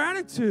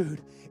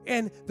gratitude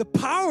and the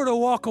power to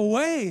walk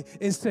away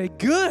and say,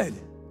 good.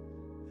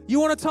 You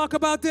want to talk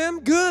about them?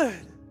 Good.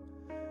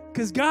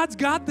 Because God's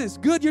got this.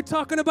 Good. You're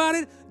talking about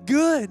it?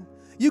 Good.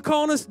 You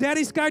calling us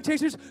daddy sky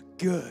chasers?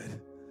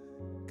 Good.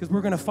 Because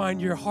we're going to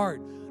find your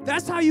heart.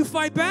 That's how you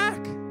fight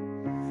back.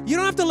 You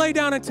don't have to lay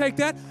down and take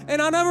that.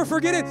 And I'll never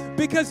forget it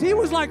because he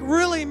was like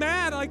really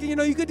mad. Like, you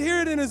know, you could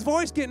hear it in his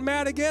voice getting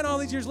mad again all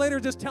these years later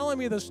just telling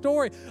me the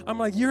story. I'm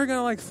like, you're going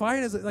to like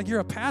fight? Is it like you're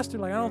a pastor?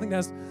 Like, I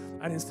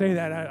didn't say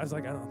that. I was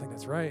like, I don't think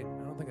that's right.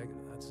 I don't think I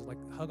just like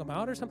hug them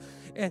out or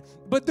something.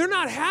 But they're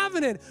not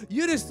having it.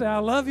 You just say, I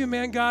love you,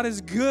 man. God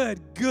is good.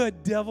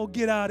 Good, devil.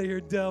 Get out of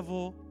here,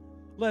 devil.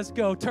 Let's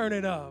go. Turn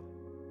it up.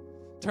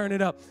 Turn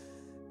it up.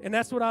 And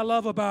that's what I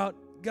love about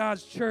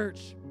God's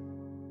church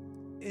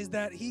is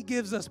that he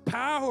gives us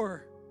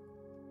power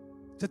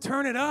to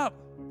turn it up.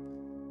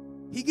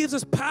 He gives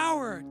us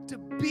power to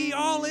be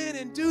all in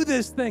and do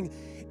this thing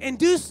and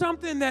do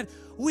something that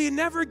we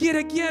never get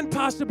again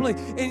possibly.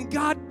 And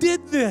God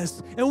did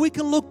this. And we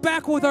can look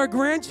back with our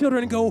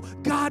grandchildren and go,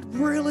 God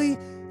really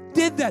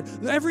did that.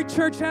 Every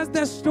church has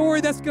that story.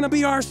 That's going to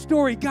be our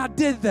story. God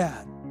did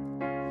that.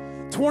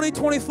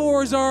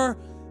 2024 is our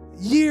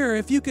year.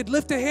 If you could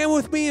lift a hand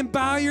with me and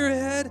bow your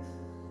head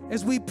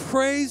as we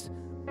praise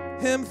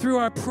him through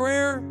our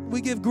prayer,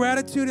 we give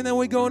gratitude, and then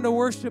we go into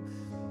worship.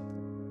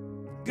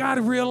 God,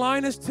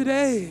 realign us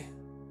today.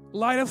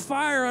 Light a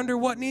fire under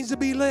what needs to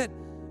be lit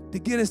to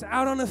get us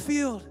out on the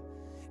field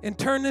and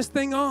turn this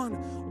thing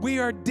on. We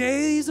are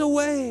days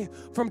away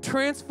from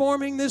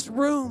transforming this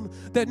room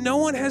that no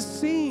one has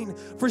seen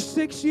for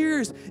 6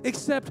 years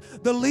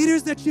except the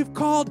leaders that you've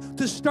called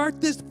to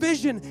start this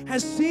vision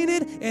has seen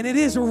it, and it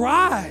has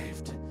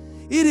arrived.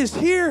 It is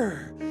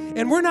here.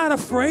 And we're not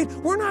afraid.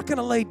 We're not going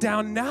to lay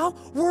down now.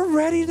 We're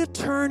ready to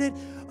turn it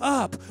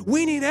up.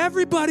 We need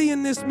everybody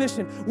in this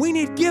mission. We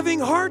need giving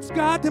hearts,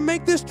 God, to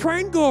make this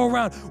train go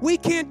around. We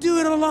can't do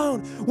it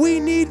alone. We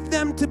need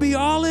them to be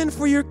all in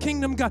for your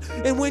kingdom, God.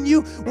 And when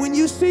you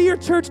see your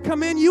church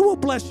come in, you will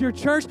bless your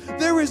church.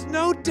 There is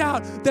no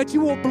doubt that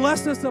you will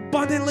bless us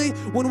abundantly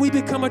when we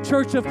become a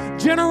church of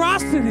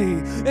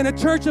generosity and a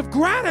church of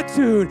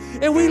gratitude.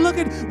 And we look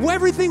at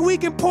everything we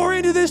can pour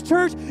into this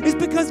church is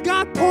because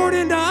God poured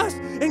into us,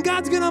 and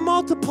God's going to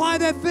multiply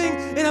that thing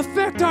and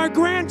affect our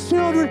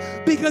grandchildren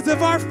because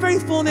of our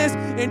faithfulness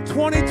in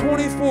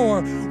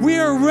 2024. We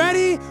are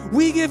ready.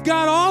 We give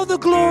God all the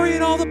glory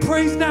and all the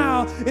praise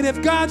now. And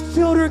if God's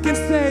children can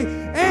say,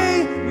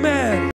 amen.